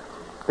laude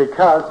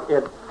because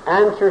it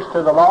answers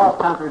to the law of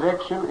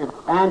contradiction, it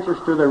answers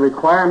to the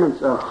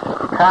requirements of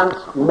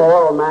Kant's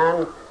moral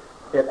man,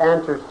 it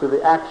answers to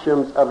the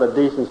axioms of a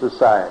decent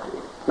society.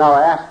 Now,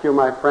 I ask you,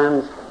 my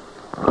friends,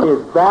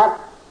 is that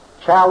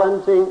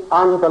challenging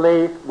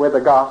unbelief with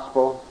the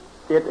gospel?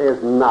 It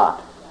is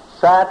not.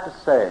 Sad to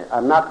say,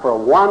 I'm not for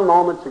one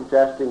moment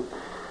suggesting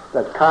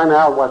that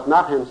Carnell was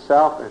not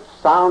himself a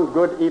sound,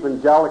 good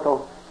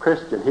evangelical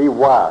Christian. He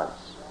was.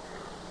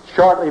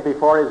 shortly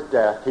before his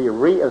death, he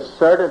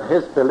reasserted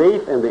his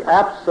belief in the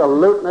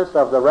absoluteness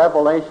of the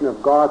revelation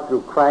of God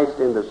through Christ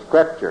in the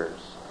Scriptures.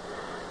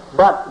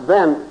 But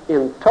then,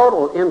 in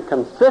total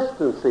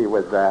inconsistency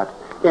with that,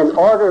 in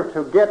order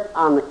to get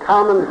on the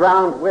common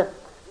ground with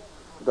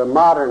the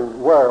modern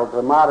world,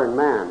 the modern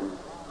man,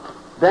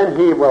 then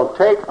he will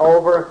take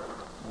over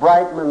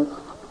Brightman's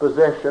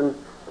position,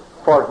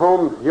 for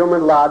whom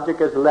human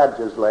logic is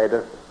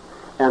legislative,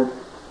 and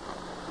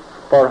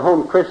for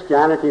whom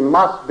Christianity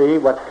must be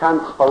what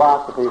Kant's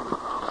philosophy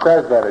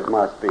says that it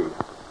must be.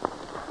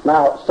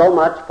 Now, so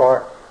much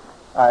for,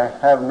 I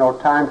have no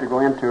time to go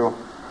into,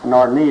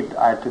 nor need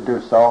I to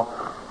do so.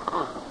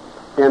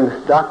 In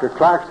Dr.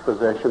 Clark's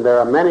position, there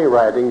are many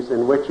writings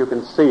in which you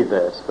can see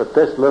this, but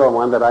this little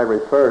one that I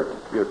referred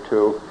you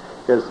to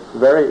is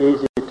very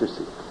easy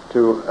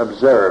to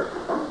observe.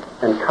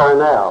 And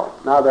Carnell.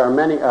 Now, there are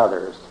many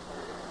others,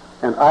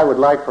 and I would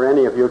like for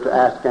any of you to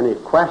ask any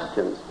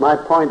questions. My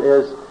point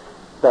is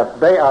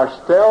that they are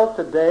still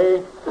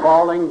today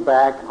falling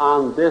back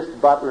on this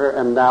Butler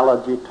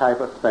analogy type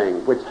of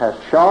thing, which has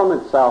shown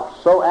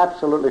itself so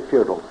absolutely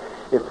futile.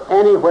 If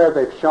anywhere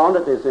they've shown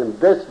it is in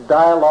this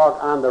dialogue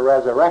on the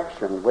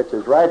resurrection, which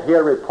is right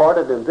here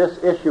reported in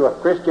this issue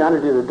of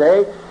Christianity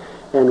Today,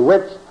 in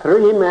which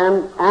three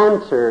men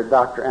answer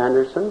Dr.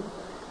 Anderson,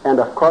 and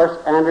of course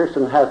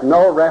Anderson has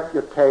no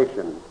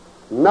refutation,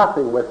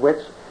 nothing with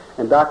which,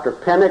 and Dr.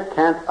 Pinnock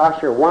can't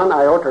usher one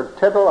iota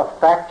tittle of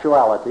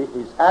factuality.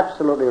 He's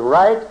absolutely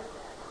right,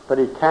 but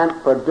he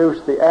can't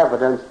produce the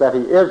evidence that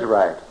he is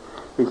right.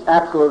 He's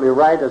absolutely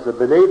right as a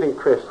believing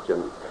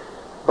Christian,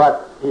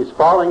 but he's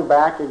falling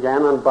back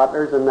again on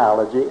Butler's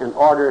analogy in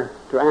order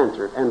to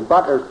answer. And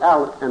Butler's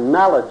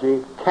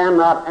analogy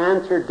cannot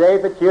answer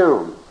David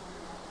Hume.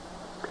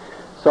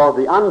 So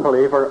the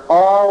unbeliever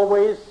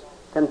always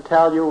can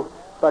tell you,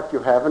 but you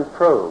haven't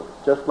proved.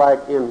 Just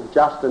like in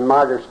Justin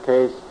Martyr's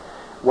case,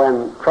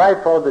 when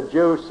Trypho the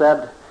Jew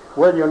said,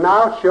 will you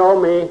now show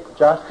me,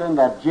 Justin,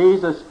 that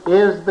Jesus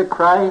is the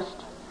Christ?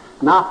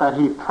 Not that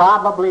he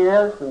probably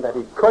is, and that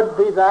he could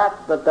be that,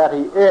 but that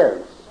he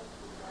is.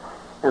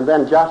 And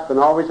then Justin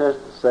always has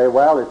to say,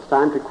 well, it's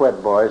time to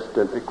quit, boys,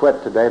 to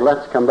quit today.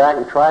 Let's come back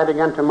and try it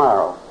again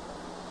tomorrow.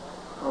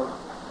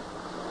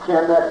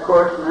 Can that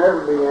question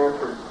ever be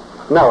answered?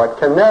 No, it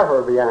can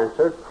never be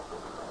answered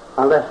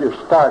unless you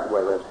start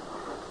with it.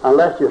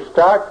 Unless you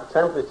start to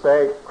simply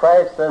say,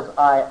 Christ says,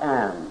 I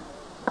am.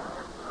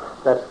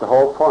 That's the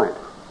whole point.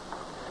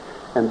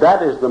 And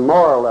that is the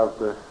moral of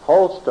the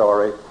whole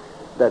story,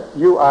 that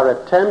you are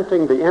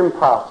attempting the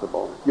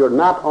impossible. You're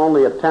not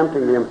only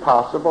attempting the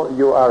impossible,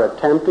 you are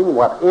attempting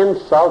what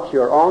insults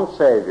your own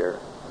Savior.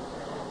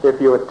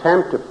 If you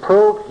attempt to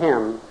prove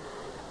him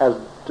as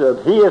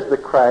he is the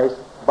Christ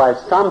by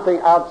something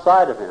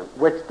outside of him,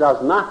 which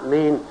does not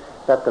mean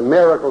that the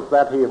miracles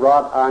that he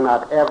wrought are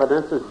not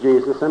evidence, as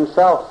Jesus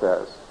himself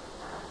says.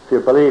 If you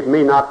believe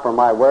me not for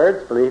my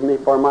words, believe me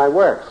for my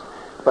works.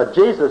 But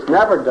Jesus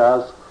never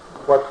does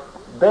what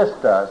this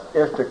does,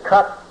 is to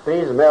cut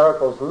these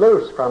miracles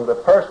loose from the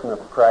person of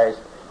Christ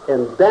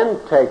and then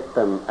take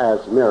them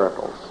as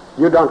miracles.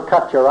 You don't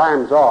cut your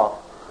arms off,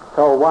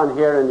 throw one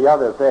here and the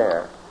other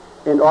there,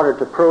 in order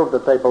to prove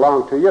that they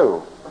belong to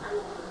you.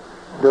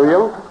 Do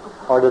you?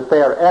 Or that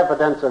they are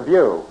evidence of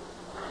you.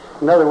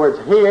 In other words,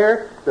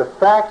 here, the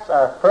facts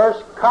are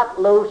first cut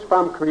loose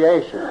from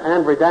creation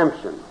and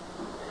redemption.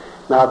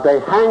 Now, they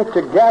hang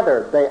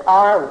together. They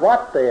are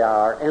what they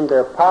are, and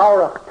their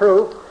power of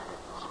proof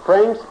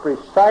springs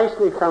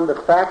precisely from the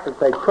fact that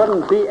they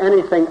couldn't be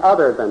anything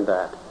other than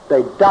that.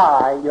 They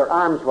die, your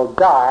arms will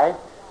die,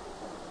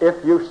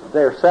 if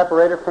they're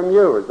separated from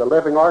you as a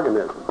living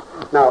organism.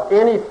 Now,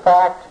 any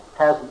fact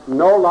has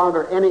no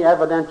longer any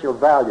evidential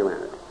value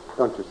in it,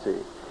 don't you see,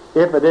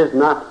 if it is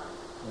not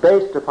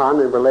based upon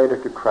and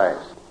related to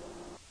Christ.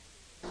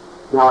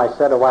 Now, I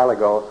said a while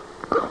ago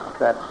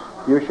that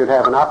you should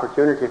have an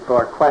opportunity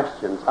for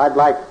questions. I'd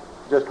like,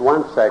 just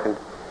 1 second,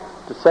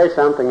 to say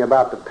something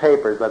about the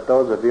papers that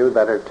those of you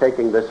that are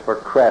taking this for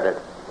credit.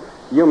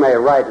 You may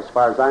write, as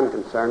far as I'm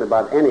concerned,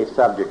 about any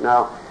subject.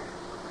 Now,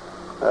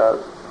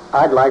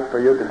 I'd like for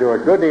you to do a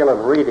good deal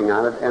of reading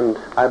on it, and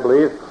I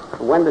believe,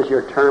 when does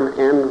your term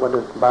end? What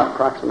is it about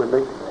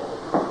approximately?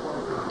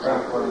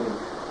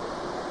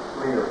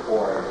 23 or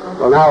 4.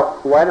 Well, now,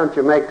 why don't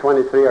you make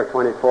 23 or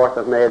 24th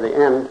of May the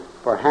end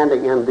for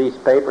handing in these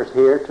papers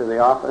here to the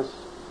office?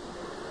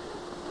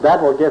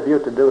 That will give you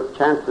a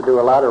chance to do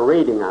a lot of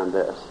reading on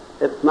this.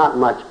 It's not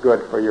much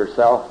good for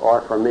yourself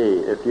or for me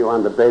if you,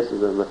 on the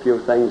basis of the few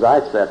things I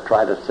said,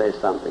 try to say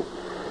something.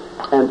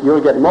 And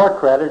you'll get more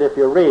credit if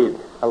you read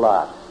a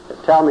lot.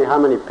 Tell me how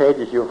many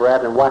pages you've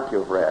read and what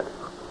you've read.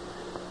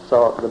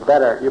 So you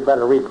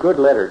better read good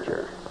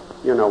literature.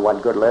 You know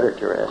what good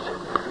literature is.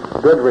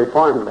 Good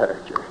Reformed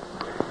literature.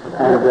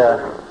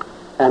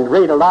 And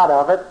read a lot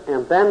of it,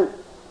 and then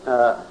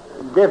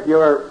give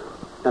your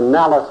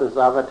analysis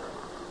of it,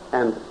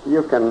 and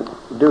you can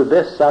do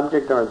this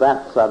subject or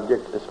that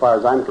subject as far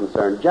as I'm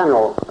concerned.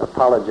 General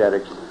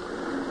apologetics.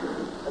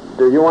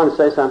 Do you want to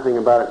say something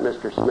about it,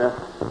 Mr. Smith?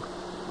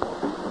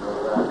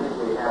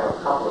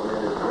 couple of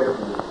minutes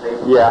written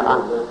statements Yeah,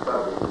 on this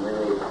subject. And they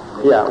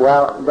Yeah,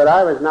 well, but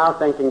I was now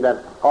thinking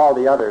that all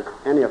the others,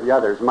 any of the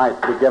others,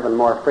 might be given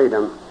more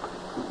freedom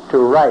to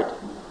write.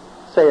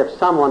 Say if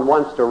someone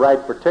wants to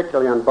write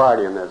particularly on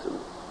Bardianism,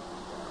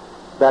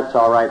 that's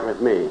all right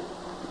with me.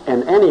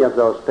 In any of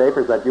those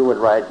papers that you would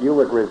write, you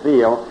would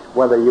reveal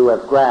whether you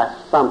have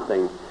grasped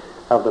something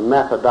of the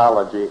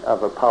methodology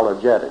of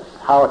apologetics,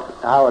 how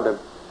it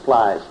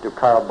applies to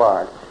Karl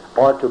Barth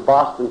or to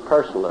Boston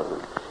personalism.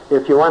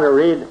 If you want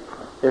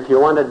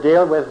to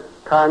deal with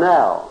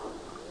Carnell,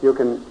 you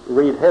can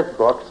read his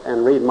books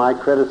and read my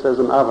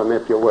criticism of him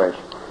if you wish.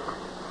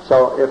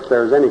 So if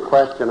there's any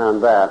question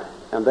on that,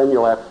 and then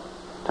you'll have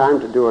time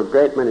to do a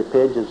great many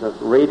pages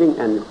of reading,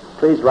 and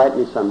please write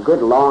me some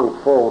good, long,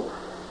 full,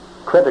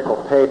 critical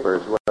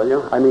papers, will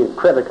you? I mean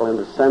critical in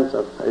the sense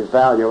of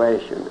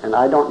evaluation. And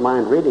I don't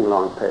mind reading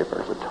long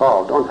papers at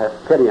all. Don't have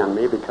pity on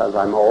me because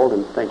I'm old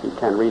and think you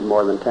can't read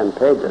more than 10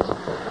 pages.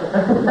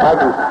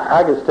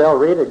 I can still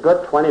read a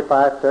good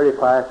 25,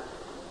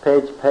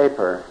 35-page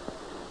paper.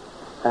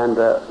 And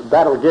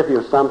that'll give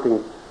you something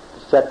to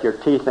set your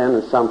teeth in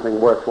and something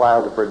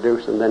worthwhile to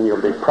produce, and then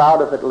you'll be proud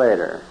of it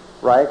later,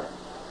 right?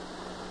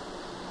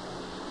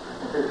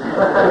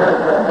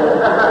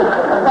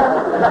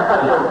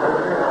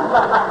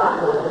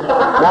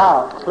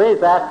 Now,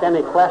 please ask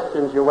any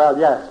questions you will.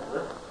 Yes?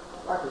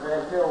 Dr.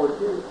 Van Til,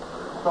 would you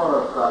sort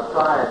of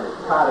try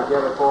to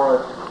get it for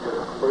us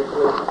just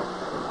briefly?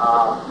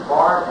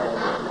 Bart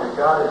and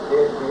God is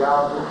dead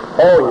theology.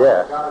 Oh,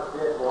 yeah. God is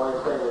dead, boy, you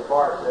say that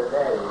Bart's their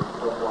daddy.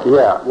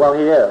 Yeah, well,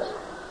 he is.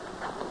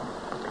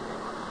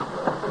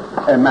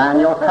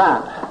 Immanuel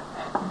Kant.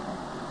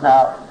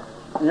 Now,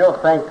 you'll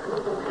think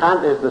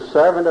Kant is the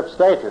servant of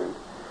Satan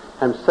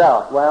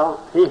himself. Well,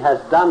 he has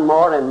done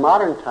more in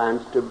modern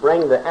times to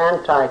bring the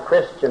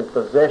anti-Christian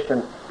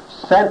position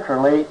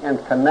centrally in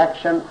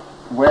connection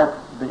with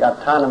the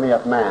autonomy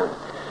of man.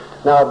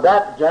 Now,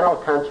 that general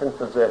Kantian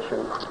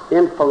position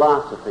in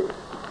philosophy,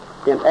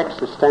 in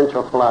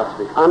existential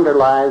philosophy,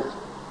 underlies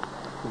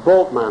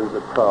Bultmann's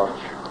approach.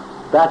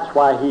 That's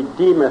why he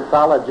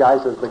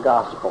demythologizes the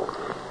gospel.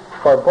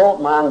 For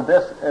Bultmann,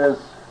 this is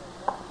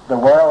the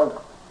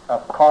world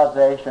of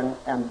causation,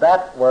 and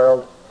that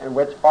world in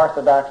which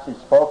orthodoxy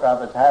spoke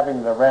of as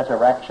having the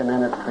resurrection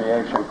in its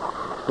creation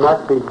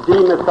must be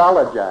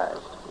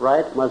demythologized,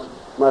 right?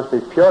 Must be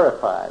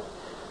purified.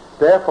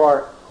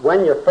 Therefore,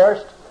 when you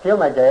first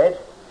fumigate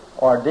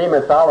or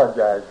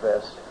demythologize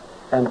this,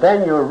 and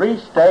then you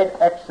restate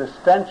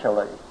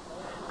existentially,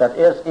 that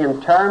is,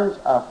 in terms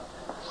of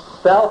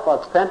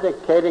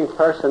self-authenticating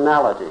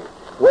personality,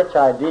 which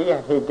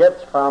idea he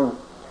gets from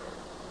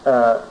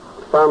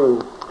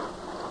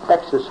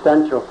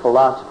existential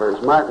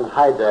philosophers, Martin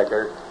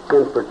Heidegger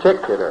in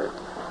particular.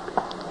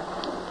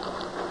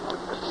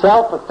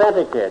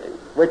 Self-authenticating,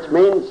 which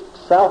means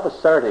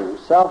self-asserting,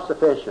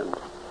 self-sufficient.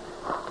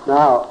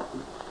 Now,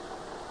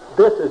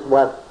 this is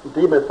what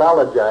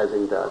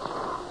demythologizing does.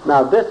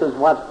 Now, this is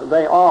what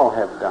they all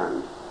have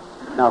done.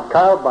 Now,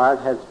 Karl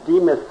Barth has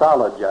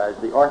demythologized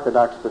the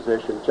orthodox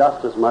position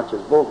just as much as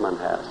Bultmann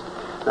has.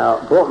 Now,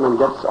 Bultmann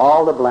gets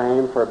all the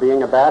blame for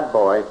being a bad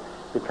boy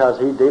because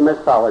he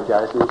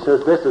demythologized and he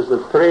says this is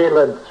the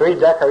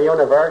three-decker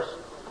universe,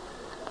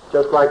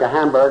 just like a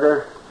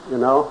hamburger, you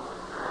know.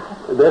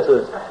 This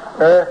is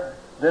earth,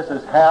 this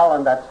is hell,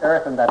 and that's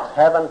earth, and that's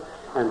heaven,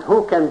 and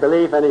who can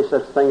believe any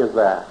such thing as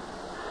that?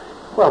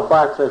 Well,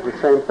 Barth says the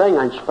same thing.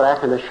 Ein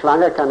sprechende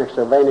Schlange kann ich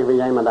so wenig wie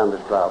jemand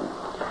anders glauben.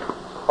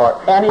 Or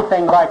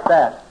anything like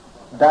that.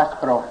 Das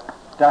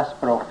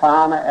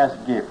Profane es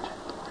gibt.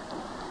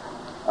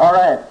 All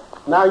right.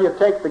 Now you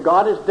take the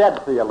God is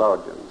dead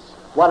theologians.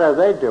 What are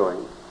they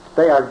doing?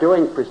 They are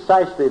doing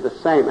precisely the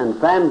same. And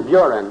Van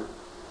Buren,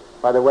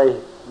 by the way,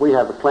 we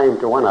have a claim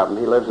to one of them.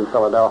 He lives in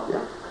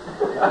Philadelphia.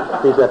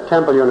 He's at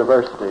Temple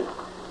University.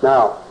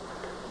 Now,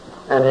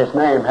 and his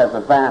name has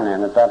a Van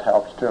in it. That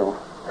helps too.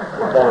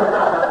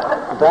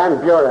 Van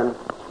Buren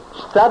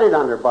studied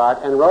under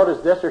Barth and wrote his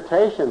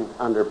dissertation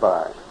under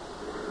Barth.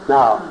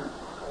 Now,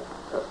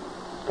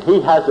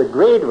 he has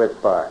agreed with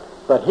Barth,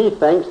 but he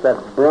thinks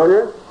that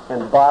Brunner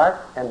and Barth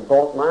and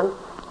Bultmann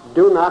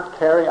do not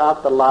carry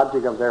out the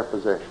logic of their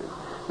position.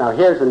 Now,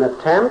 here's an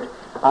attempt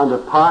on the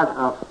part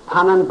of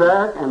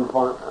Pannenberg and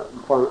von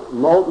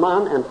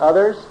Moltmann and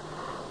others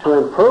to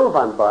improve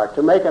on Barth,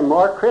 to make him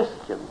more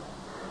Christian.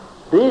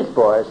 These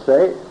boys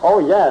say, oh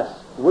yes,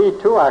 we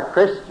too are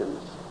Christians.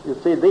 You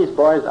see, these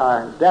boys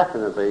are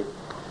definitely,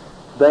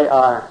 they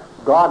are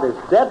God is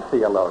dead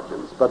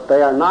theologians, but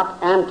they are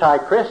not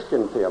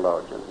anti-Christian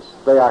theologians.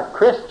 They are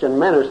Christian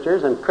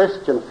ministers and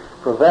Christian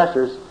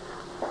professors,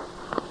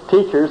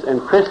 teachers in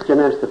Christian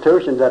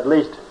institutions, at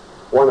least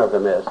one of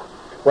them is.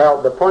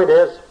 Well, the point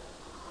is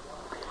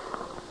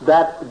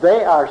that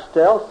they are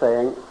still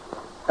saying,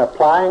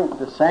 applying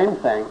the same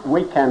thing,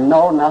 we can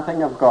know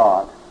nothing of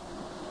God.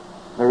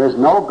 There is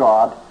no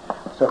God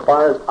so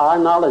far as our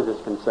knowledge is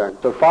concerned.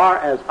 So far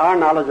as our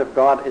knowledge of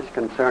God is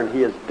concerned,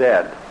 he is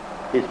dead.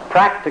 He's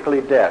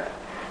practically dead.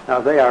 Now,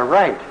 they are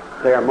right.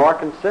 They are more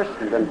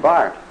consistent than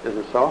Barth, isn't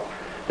it so?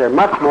 They're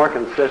much more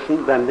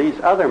consistent than these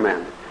other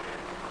men.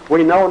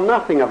 We know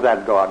nothing of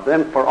that God.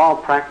 Then for all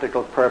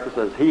practical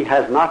purposes, he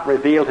has not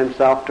revealed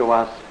himself to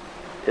us.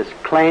 His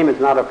claim is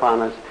not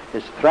upon us.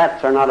 His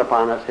threats are not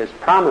upon us. His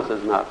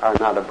promises are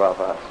not above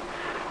us.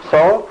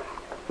 So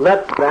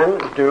let's then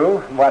do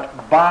what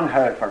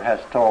Bonhoeffer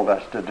has told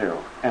us to do.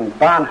 And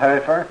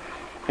Bonhoeffer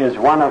is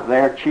one of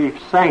their chief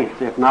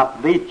saints, if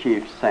not the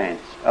chief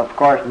saints. Of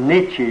course,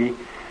 Nietzsche,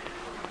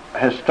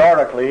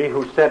 historically,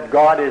 who said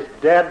God is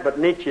dead, but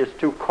Nietzsche is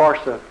too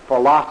coarse a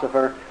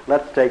philosopher.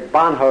 Let's take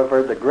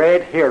Bonhoeffer, the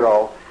great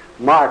hero,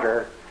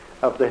 martyr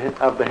of the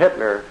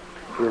Hitler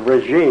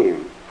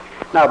regime.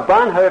 Now,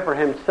 Bonhoeffer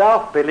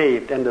himself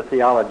believed in the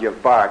theology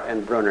of Barth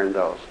and Brunner and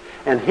those,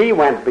 and he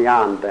went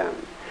beyond them.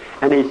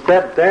 And he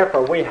said,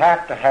 therefore, we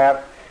have to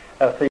have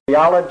a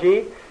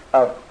theology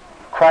of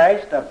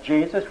Christ, of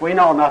Jesus. We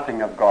know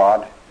nothing of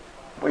God.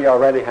 We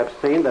already have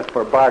seen that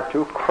for Barth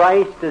too,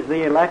 Christ is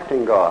the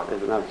electing God,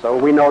 is it not so?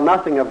 We know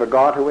nothing of a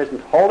God who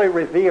isn't wholly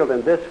revealed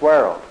in this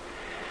world.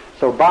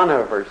 So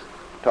Bonhoeffer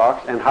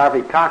talks, and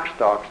Harvey Cox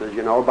talks, as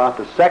you know, about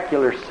the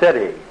secular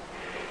city.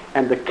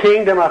 And the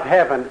kingdom of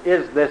heaven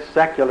is this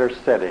secular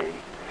city.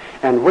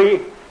 And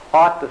we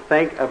ought to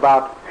think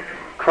about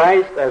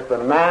Christ as the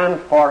man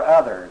for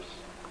others.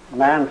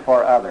 Man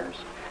for others.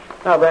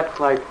 Now that's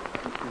like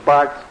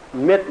Barth's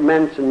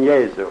Mitmenschen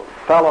Jesu,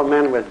 fellow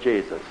men with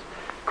Jesus.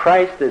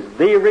 Christ is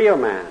the real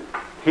man.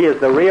 He is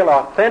the real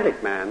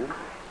authentic man.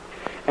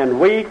 And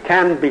we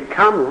can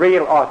become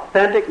real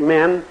authentic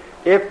men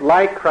if,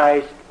 like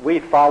Christ, we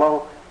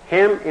follow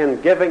him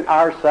in giving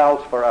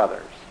ourselves for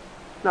others.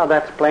 Now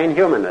that's plain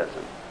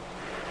humanism.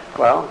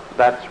 Well,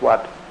 that's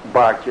what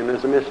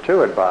Barthianism is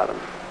too at bottom,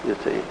 you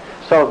see.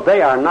 So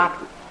they are not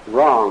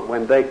wrong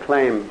when they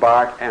claim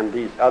Barth and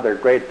these other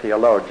great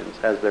theologians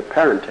as their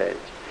parentage.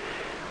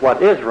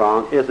 What is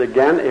wrong is,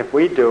 again, if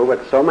we do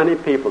what so many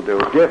people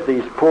do, give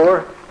these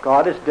poor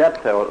God is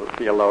dead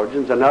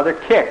theologians another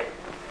kick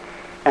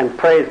and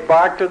praise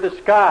Barth to the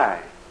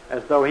sky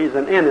as though he's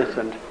an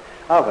innocent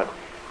of it.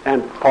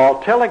 And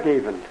Paul Tillich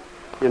even.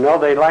 You know,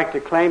 they like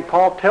to claim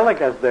Paul Tillich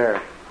as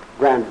their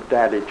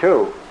granddaddy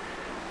too.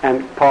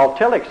 And Paul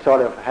Tillich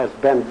sort of has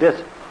been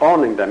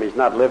disowning them. He's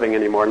not living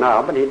anymore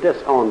now, but he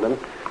disowned them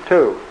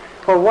too.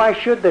 Well, why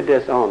should they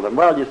disown them?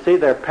 Well, you see,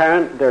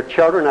 their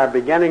children are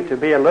beginning to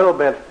be a little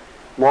bit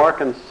more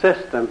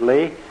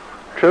consistently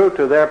true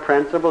to their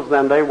principles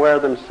than they were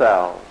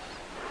themselves.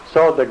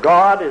 So the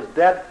God is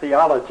dead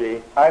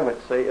theology, I would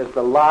say, is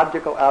the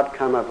logical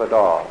outcome of it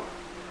all.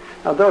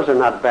 Now, those are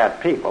not bad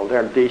people.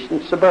 They're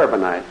decent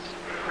suburbanites.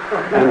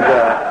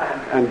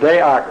 And they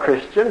are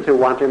Christians who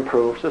want to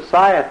improve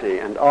society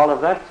and all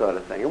of that sort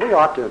of thing. And we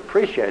ought to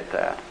appreciate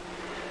that.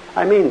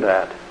 I mean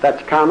that.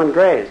 That's common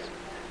grace.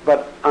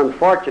 But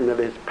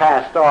unfortunately, it's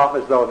passed off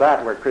as though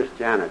that were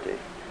Christianity.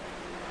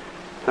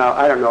 Now,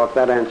 I don't know if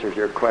that answers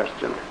your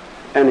question.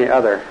 Any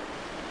other?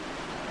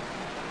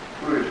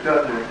 We were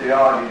discussing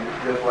theology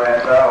just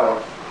last hour.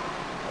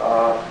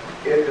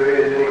 If there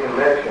is any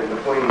connection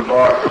between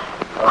Barth's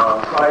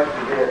Christ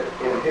event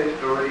in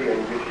history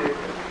and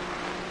Geschichte,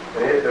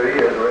 and if there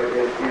is, or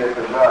if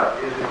there's not,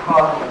 is it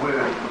possible, would it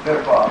have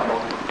been possible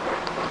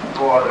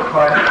for the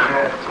Christ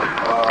event,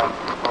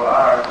 for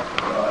our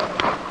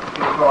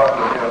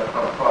historical event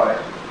of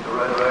Christ, the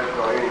resurrection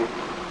or any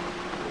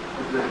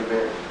specific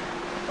event,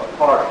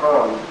 apart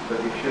from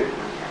the Geschichte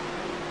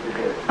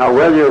event? Now,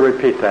 will you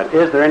repeat that?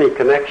 Is there any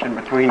connection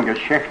between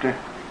Geschichte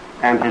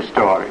and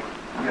history?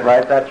 Yes.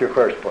 Right, that's your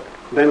first point.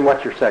 Then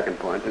what's your second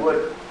point?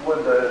 Would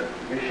the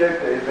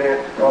Geschichte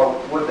event,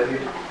 or would the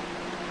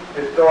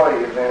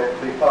history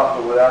event be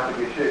possible without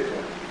the Geschichte?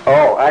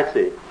 Oh, I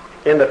see.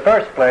 In the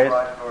first place,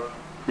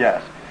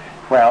 yes.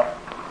 Well,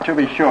 to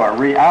be sure,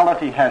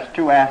 reality has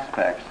two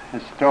aspects.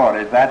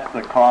 History, that's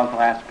the causal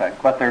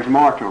aspect. But there's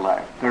more to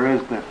life. There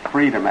is the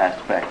freedom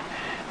aspect.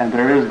 And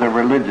there is the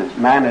religious.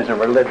 Man is a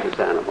religious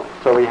animal.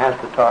 So he has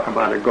to talk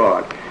about a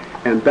God.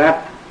 And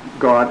that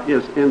God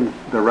is in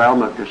the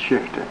realm of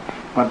Geschichte.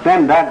 But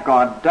then that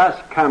God does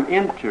come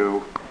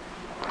into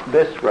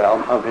this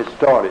realm of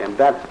history, and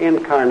that's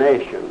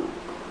incarnation.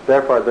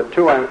 Therefore, the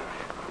two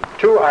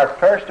are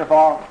first of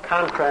all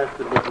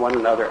contrasted with one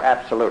another,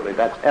 absolutely.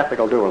 That's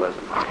ethical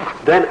dualism.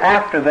 Then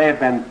after they've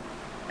been,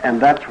 and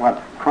that's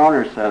what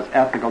Kroner says,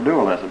 ethical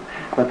dualism.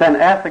 But then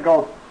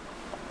ethical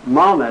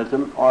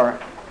monism, or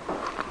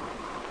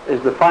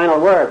is the final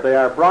word. They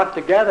are brought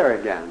together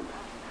again.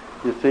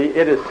 You see,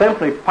 it is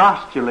simply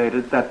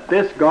postulated that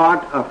this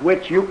God of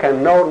which you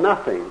can know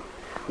nothing,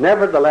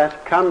 nevertheless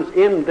comes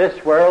in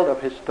this world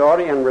of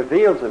history and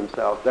reveals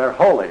himself. They're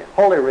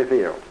wholly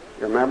revealed.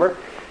 You remember?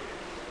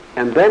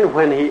 And then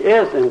when he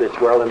is in this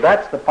world, and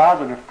that's the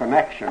positive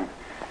connection,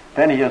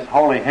 then he is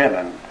wholly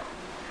hidden.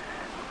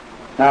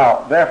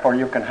 Now, therefore,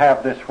 you can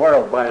have this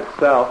world by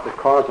itself, the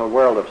causal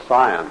world of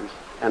science,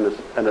 and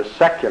a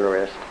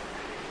secularist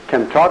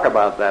can talk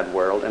about that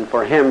world, and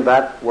for him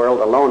that world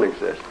alone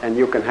exists. And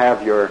you can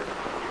have your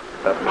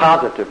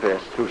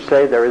positivists who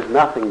say there is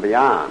nothing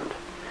beyond.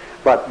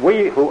 But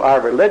we who are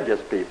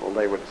religious people,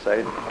 they would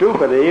say, do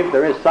believe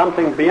there is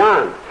something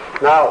beyond.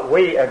 Now,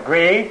 we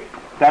agree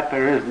that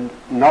there is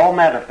no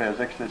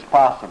metaphysics is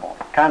possible.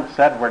 Kant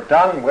said we're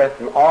done with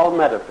all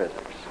metaphysics.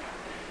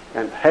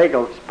 And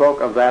Hegel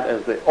spoke of that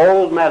as the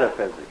old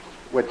metaphysics,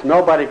 which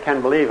nobody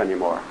can believe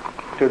anymore.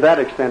 To that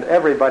extent,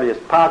 everybody is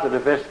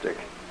positivistic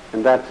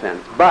in that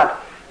sense.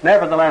 But,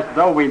 nevertheless,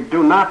 though we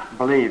do not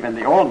believe in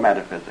the old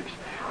metaphysics,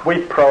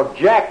 we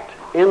project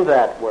in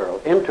that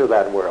world, into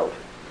that world,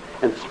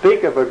 and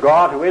speak of a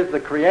God who is the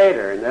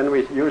creator, and then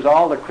we use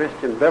all the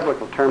Christian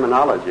biblical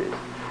terminology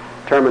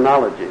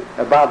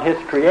about his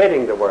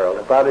creating the world,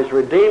 about his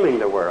redeeming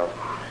the world.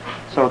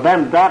 So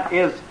then that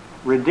is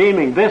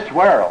redeeming this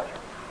world.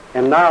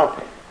 And now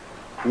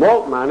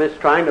Moltmann is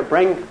trying to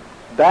bring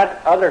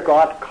that other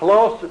God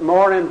close,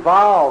 more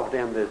involved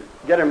in this,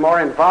 get him more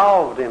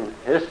involved in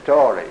his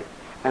story.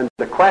 And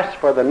the quest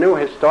for the new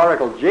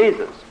historical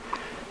Jesus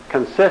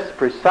consists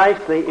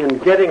precisely in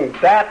getting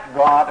that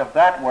God of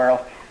that world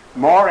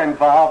more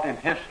involved in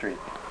history.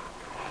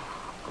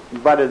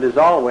 But it is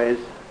always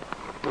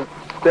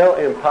still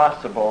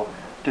impossible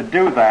to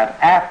do that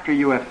after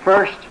you have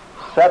first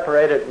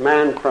separated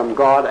man from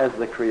God as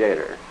the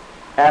creator.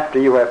 After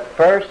you have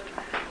first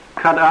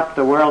cut up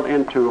the world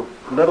into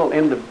little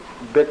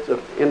bits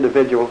of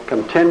individual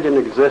contingent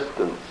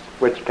existence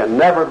which can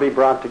never be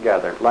brought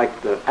together.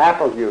 Like the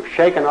apples you've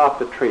shaken off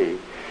the tree,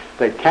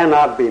 they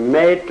cannot be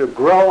made to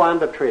grow on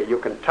the tree. You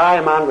can tie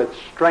them on with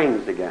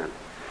strings again,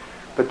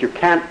 but you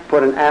can't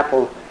put an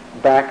apple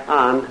back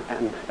on,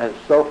 and as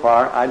so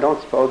far, I don't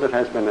suppose it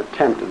has been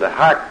attempted. A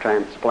heart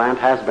transplant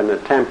has been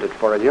attempted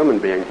for a human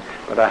being,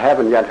 but I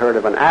haven't yet heard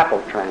of an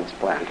apple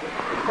transplant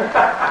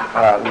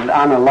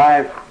on a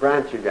live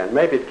branch again.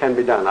 Maybe it can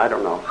be done, I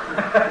don't know.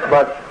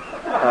 But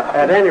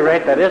at any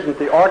rate, that isn't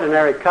the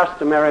ordinary,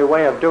 customary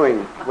way of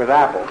doing with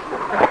apples.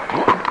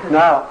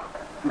 Now,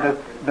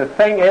 the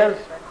thing is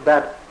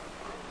that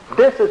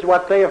this is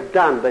what they have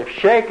done. They've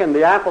shaken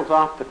the apples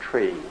off the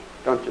tree,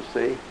 don't you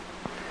see?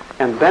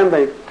 And then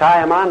they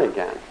tie them on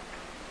again.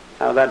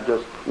 Now that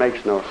just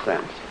makes no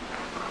sense.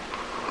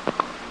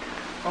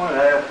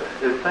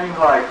 It seems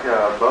like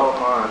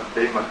Bultmann's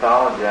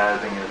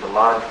demythologizing is a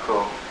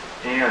logical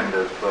end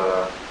of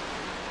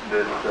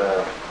this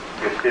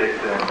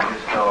Geschichte and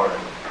Historie.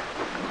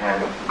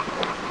 And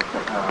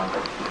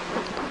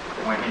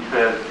when he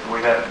says we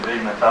have to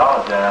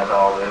demythologize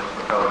all this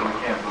because we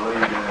can't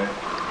believe in it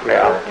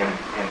in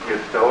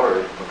his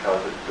stories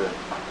because it's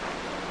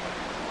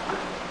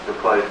the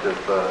place of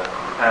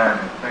time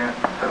and sense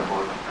and so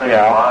forth. It's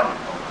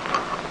logical.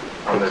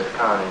 Well, it's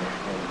kind of,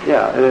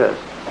 yeah, it is.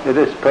 It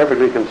is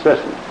perfectly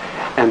consistent.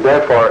 And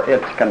therefore,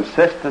 it's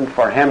consistent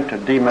for him to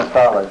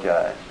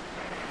demythologize.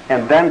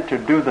 And then to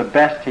do the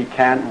best he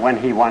can when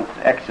he wants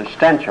to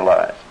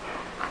existentialize.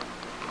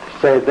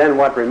 Say, then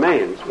what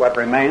remains? What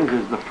remains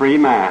is the free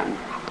man.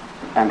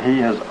 And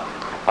he is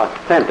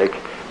authentic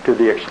to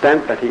the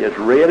extent that he is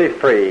really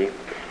free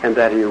and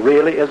that he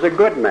really is a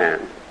good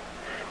man.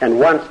 And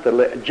once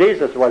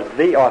Jesus was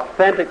the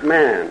authentic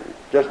man,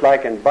 just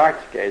like in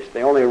Barth's case,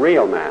 the only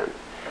real man.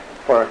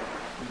 For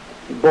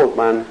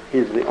Bultmann,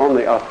 he's the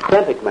only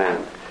authentic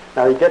man.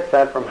 Now he gets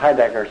that from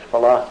Heidegger's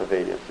philosophy,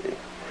 you see.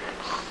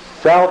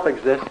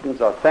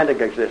 Self-existence,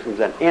 authentic existence,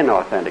 and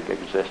inauthentic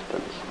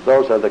existence.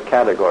 Those are the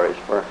categories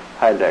for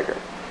Heidegger.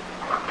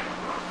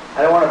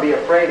 I don't want to be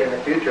afraid in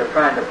the future of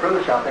trying to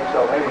prove something,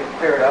 so maybe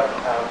clear it up.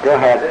 Go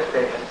ahead. This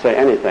statement. Say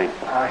anything.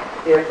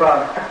 If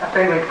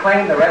say we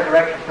claim the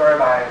resurrection story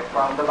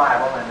from the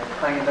Bible and it's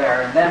claimed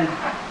there, and then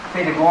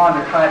say to go on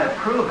to try to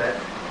prove it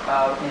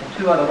in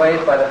two other ways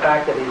by the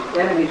fact that his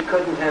enemies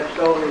couldn't have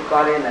stolen his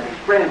body and that his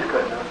friends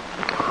couldn't have,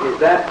 is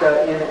that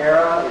in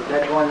error? Is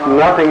that going on?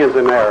 Nothing is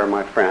in error,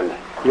 my friend.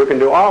 You can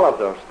do all of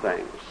those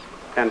things.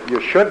 And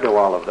you should do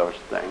all of those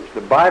things.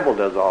 The Bible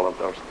does all of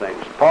those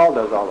things. Paul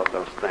does all of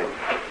those things.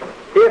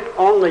 If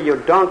only you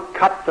don't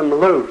cut them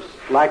loose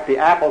like the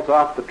apples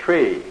off the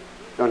tree,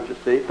 don't you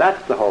see?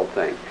 That's the whole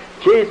thing.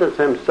 Jesus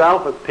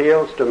himself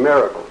appeals to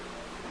miracles.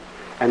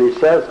 And he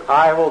says,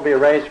 I will be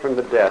raised from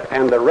the dead.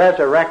 And the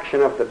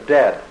resurrection of the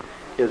dead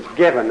is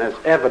given as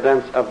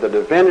evidence of the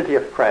divinity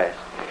of Christ.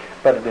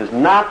 But it is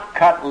not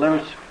cut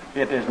loose.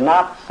 It is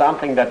not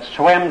something that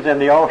swims in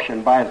the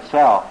ocean by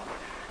itself.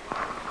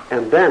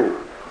 And then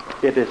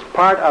it is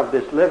part of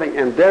this living,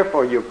 and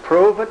therefore you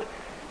prove it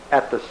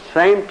at the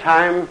same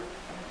time.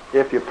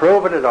 If you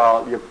prove it at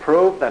all, you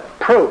prove that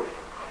proof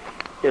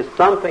is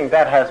something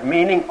that has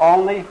meaning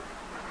only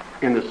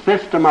in the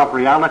system of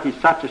reality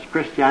such as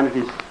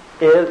Christianity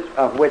is,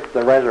 of which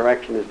the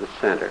resurrection is the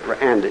center.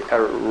 Randy.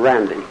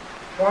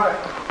 What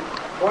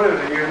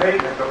is the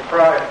uniqueness of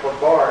Christ for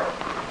Bart?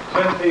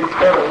 Since he's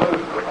cut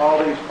loose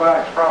all these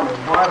facts from him,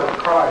 why does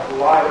Christ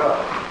light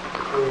up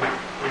through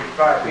these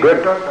facts? He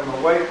took them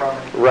away from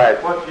him. Right.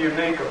 What's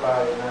unique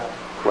about it now?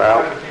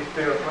 Well, why does he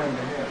still cling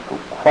to him?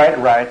 Quite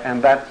right,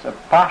 and that's a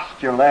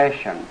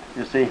postulation.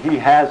 You see, he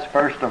has,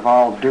 first of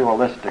all,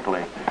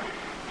 dualistically.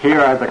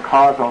 Here are the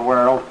causal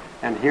world,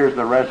 and here's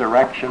the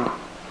resurrection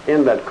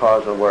in that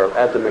causal world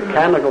as a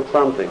mechanical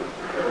something.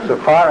 So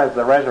far as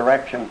the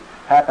resurrection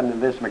happened in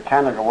this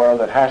mechanical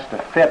world, it has to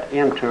fit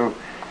into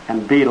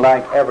and be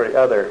like every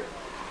other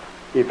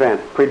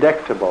event,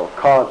 predictable,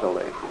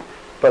 causally.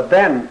 But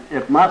then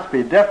it must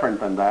be different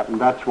than that, and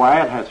that's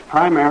why it has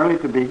primarily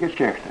to be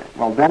Geschichte.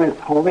 Well, then it's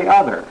wholly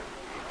other.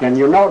 Then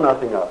you know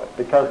nothing of it,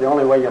 because the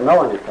only way you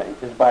know anything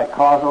is by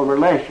causal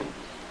relations.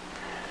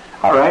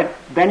 All right,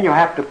 then you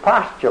have to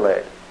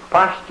postulate.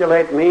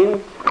 Postulate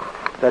means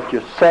that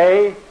you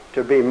say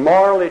to be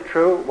morally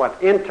true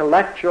what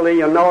intellectually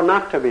you know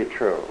not to be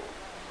true,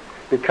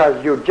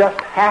 because you just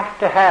have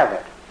to have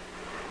it.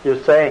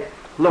 You say,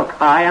 look,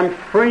 I am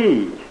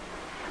free.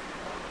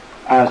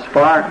 As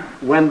far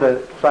when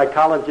the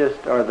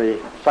psychologist or the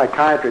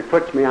psychiatrist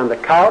puts me on the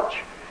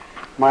couch,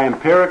 my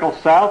empirical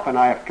self, and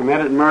I have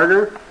committed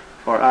murder,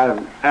 or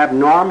I'm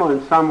abnormal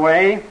in some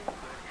way,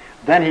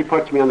 then he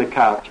puts me on the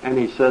couch and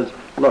he says,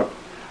 look,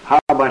 how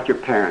about your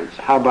parents?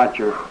 How about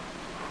your...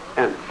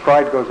 And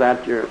Freud goes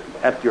at your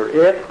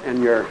it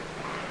and your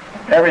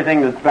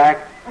everything that's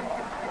back.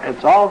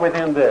 It's all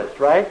within this,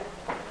 right?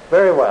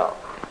 Very well.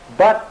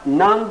 But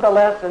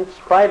nonetheless, in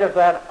spite of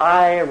that,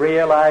 I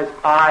realize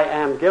I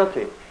am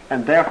guilty,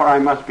 and therefore I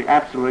must be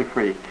absolutely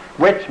free,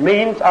 which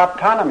means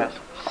autonomous,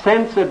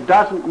 since it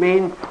doesn't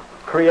mean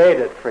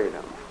created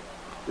freedom,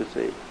 you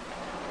see.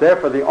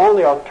 Therefore, the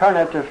only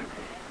alternative,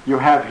 you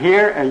have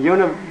here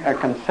a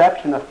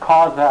conception of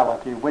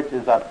causality, which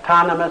is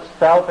autonomous,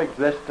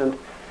 self-existent,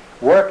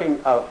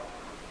 working of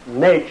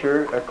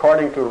nature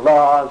according to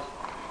laws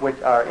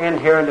which are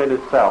inherent in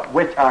itself,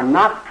 which are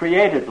not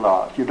created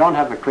laws. You don't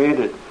have a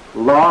created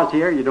laws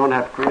here, you don't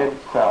have created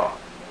self.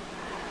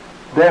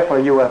 Therefore,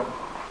 you have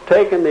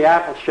taken the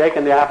apples,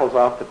 shaken the apples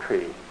off the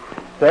tree.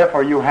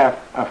 Therefore, you have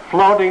a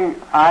floating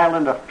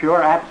island of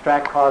pure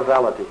abstract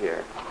causality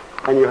here.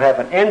 And you have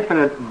an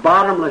infinite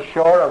bottomless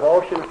shore of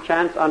ocean of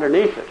chance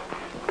underneath it,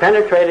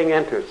 penetrating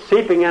into it,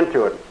 seeping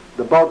into it.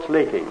 The boat's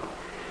leaking.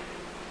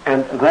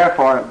 And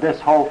therefore, this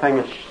whole thing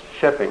is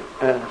sinking.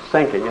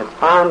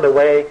 It's on the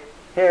way.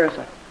 Here's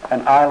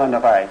an island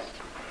of ice.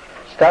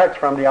 Starts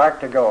from the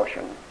Arctic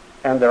Ocean,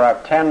 and there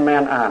are 10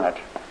 men on it.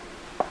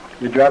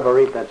 Did you ever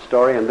read that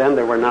story? And then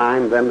there were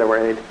 9, then there were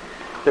 8.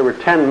 There were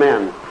 10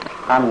 men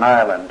on an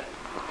island,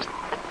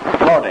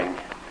 floating.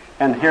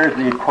 And here's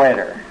the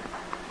equator.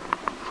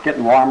 It's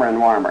getting warmer and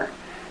warmer.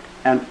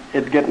 And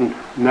it's getting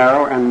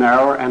narrower and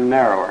narrower and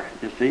narrower,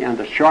 you see. And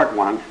the short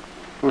one,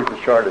 who's the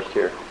shortest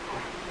here?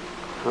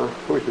 Huh?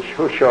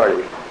 Who's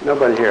shorty?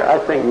 Nobody here. I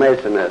think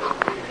Mason is.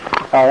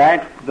 All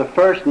right. The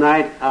first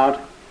night out,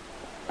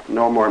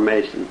 no more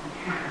Mason.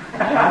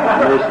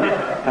 Mason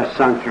has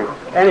sunk through.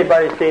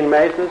 Anybody seen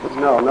Masons?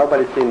 No,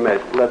 nobody's seen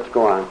Masons. Let's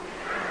go on.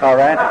 All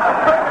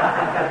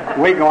right.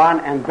 We go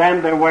on, and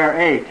then there were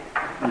 8.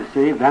 You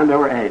see, then there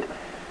were 8.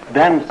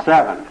 Then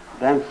 7.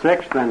 Then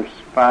 6. Then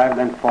 5.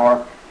 Then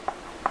 4.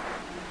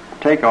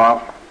 Take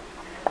off.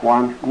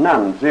 1.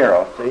 None.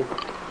 0. See?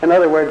 In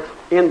other words,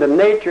 in the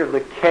nature of the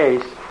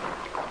case,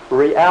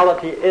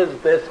 reality is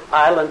this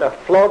island of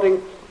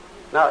floating.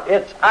 Now,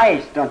 it's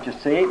ice, don't you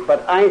see?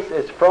 But ice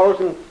is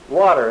frozen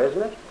water,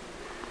 isn't it?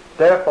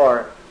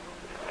 Therefore,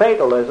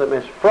 fatalism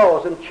is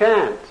frozen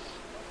chance.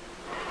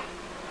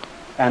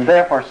 And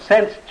therefore,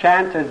 since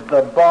chance is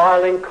the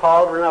boiling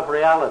cauldron of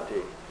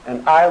reality,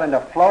 an island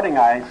of floating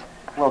ice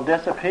will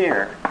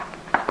disappear.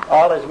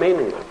 All is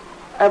meaningless.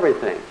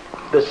 Everything.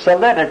 The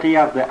solidity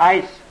of the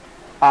ice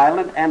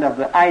island and of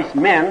the ice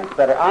men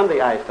that are on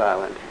the ice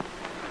island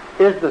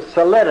is the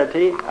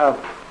solidity of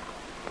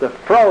the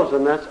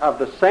frozenness of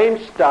the same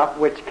stuff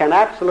which can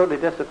absolutely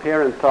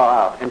disappear and thaw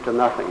out into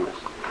nothingness.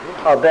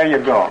 Oh, there you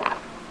go.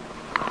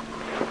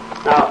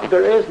 Now,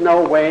 there is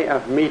no way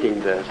of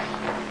meeting this.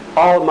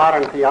 All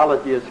modern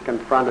theology is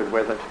confronted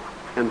with it,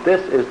 and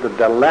this is the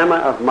dilemma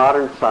of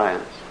modern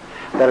science,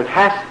 that it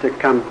has to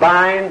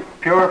combine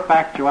pure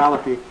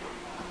factuality,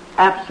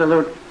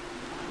 absolute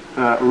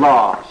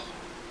laws,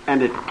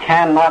 and it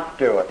cannot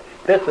do it.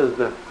 This is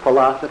the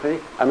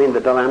the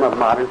dilemma of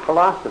modern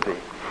philosophy,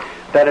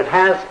 that it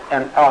has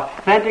an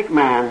authentic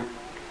man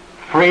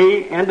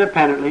free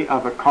independently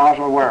of a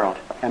causal world,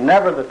 and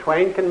never the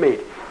twain can meet.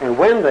 And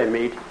when they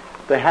meet,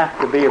 they have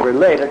to be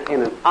related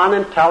in an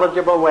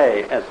unintelligible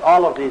way, as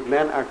all of these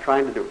men are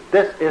trying to do.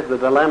 This is the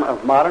dilemma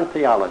of modern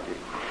theology,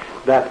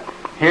 that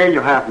here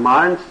you have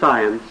modern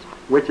science,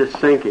 which is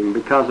sinking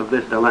because of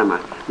this dilemma,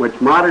 which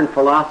modern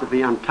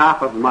philosophy on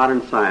top of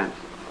modern science,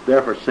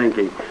 therefore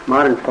sinking.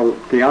 Modern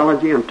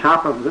theology on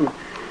top of them,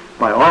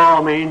 by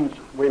all means,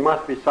 we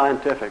must be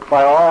scientific.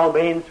 By all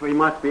means, we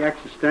must be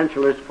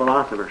existentialist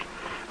philosophers.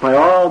 By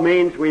all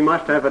means, we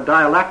must have a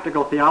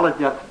dialectical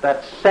theology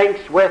that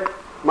syncs with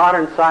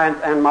modern science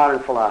and modern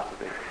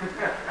philosophy.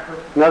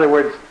 In other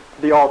words,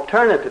 the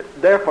alternative,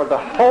 therefore the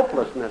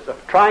hopelessness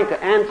of trying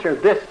to answer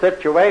this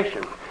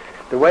situation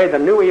the way the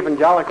new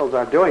evangelicals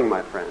are doing,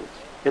 my friends.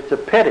 It's a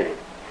pity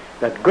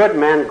that good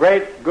men,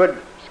 great, good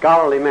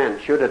scholarly men,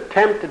 should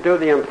attempt to do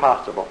the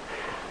impossible.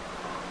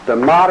 The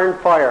modern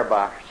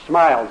Feuerbach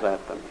smiles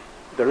at them.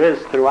 There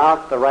is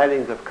throughout the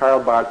writings of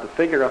Karl Barth the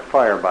figure of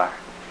Feuerbach,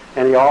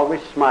 and he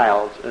always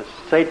smiles, a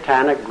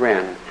satanic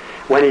grin,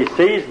 when he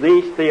sees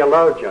these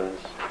theologians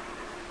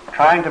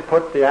trying to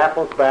put the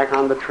apples back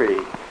on the tree,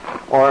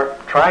 or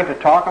trying to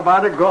talk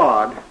about a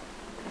God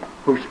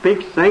who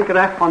speaks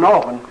Synchra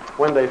Phonoven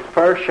when they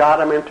first shot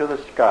him into the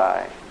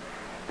sky.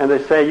 And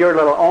they say, your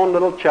own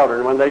little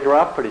children, when they grow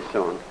up pretty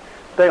soon,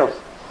 they'll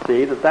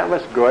see that that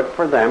was good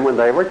for them when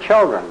they were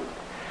children.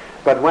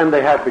 But when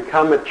they have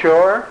become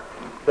mature,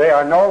 they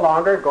are no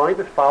longer going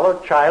to follow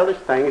childish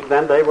things.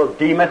 Then they will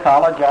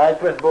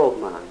demythologize with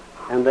Bultmann,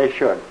 and they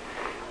should.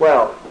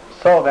 Well,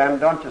 so then,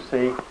 don't you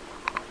see,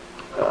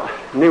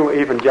 new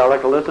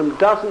evangelicalism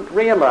doesn't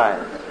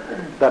realize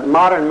that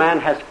modern man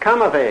has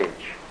come of age.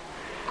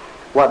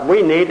 What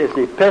we need is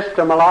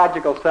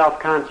epistemological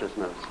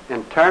self-consciousness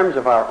in terms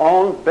of our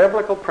own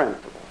biblical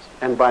principles,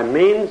 and by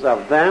means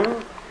of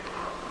them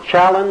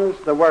challenge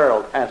the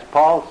world, as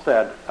Paul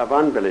said of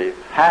unbelief,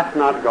 hath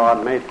not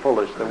God made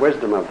foolish the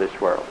wisdom of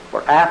this world?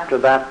 For after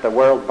that the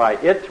world by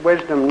its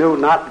wisdom knew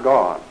not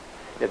God.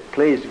 It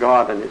pleased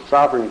God in his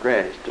sovereign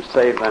grace to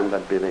save them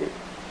that believe.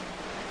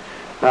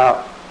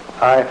 Now,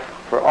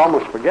 for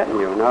almost forgetting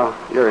you, now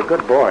you're a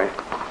good boy.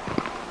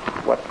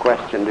 What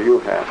question do you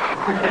have?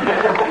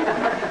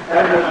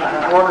 I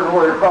just wondered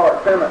where Father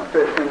Pinnock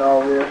fits in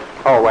all this.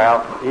 Oh,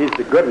 well, he's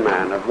a good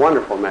man, a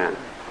wonderful man.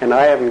 And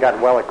I haven't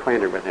got well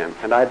acquainted with him,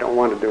 and I don't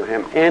want to do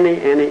him any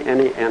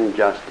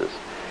injustice.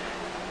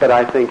 But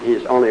I think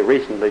he's only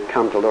recently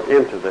come to look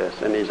into this,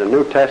 and he's a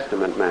New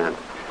Testament man.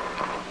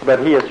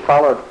 But he has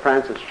followed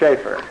Francis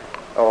Schaeffer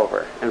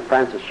over, and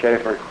Francis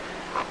Schaeffer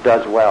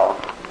does well,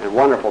 a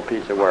wonderful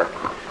piece of work.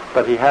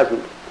 But he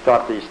hasn't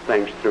thought these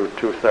things through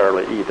too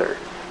thoroughly either.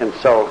 And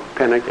so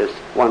Pinnock is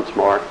once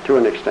more, to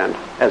an extent,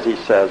 as he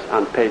says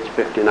on page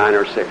 59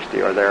 or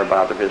 60 or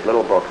thereabout of his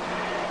little book,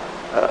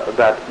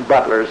 that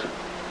Butler's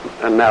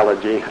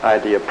analogy,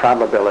 idea,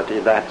 probability,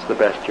 that's the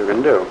best you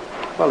can do.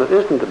 Well, it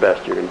isn't the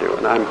best you can do,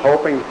 and I'm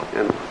hoping,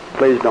 and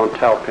please don't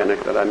tell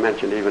Pinnock that I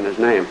mentioned even his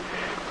name,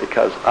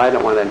 because I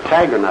don't want to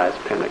antagonize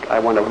Pinnock. I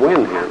want to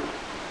win him.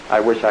 I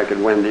wish I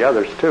could win the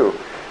others too,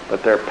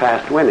 but they're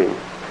past winning.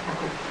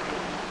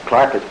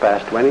 Clark is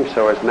past winning,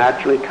 so is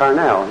naturally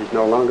Carnell. He's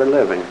no longer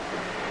living.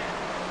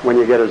 When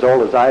you get as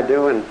old as I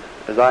do, and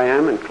as I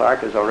am, and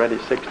Clark is already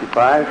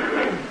 65,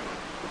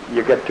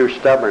 you get too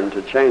stubborn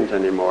to change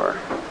anymore.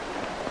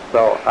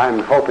 So I'm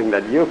hoping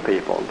that you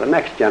people, the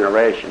next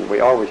generation, we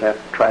always have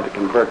to try to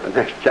convert the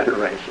next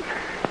generation.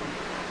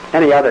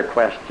 Any other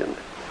question?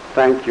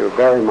 Thank you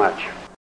very much.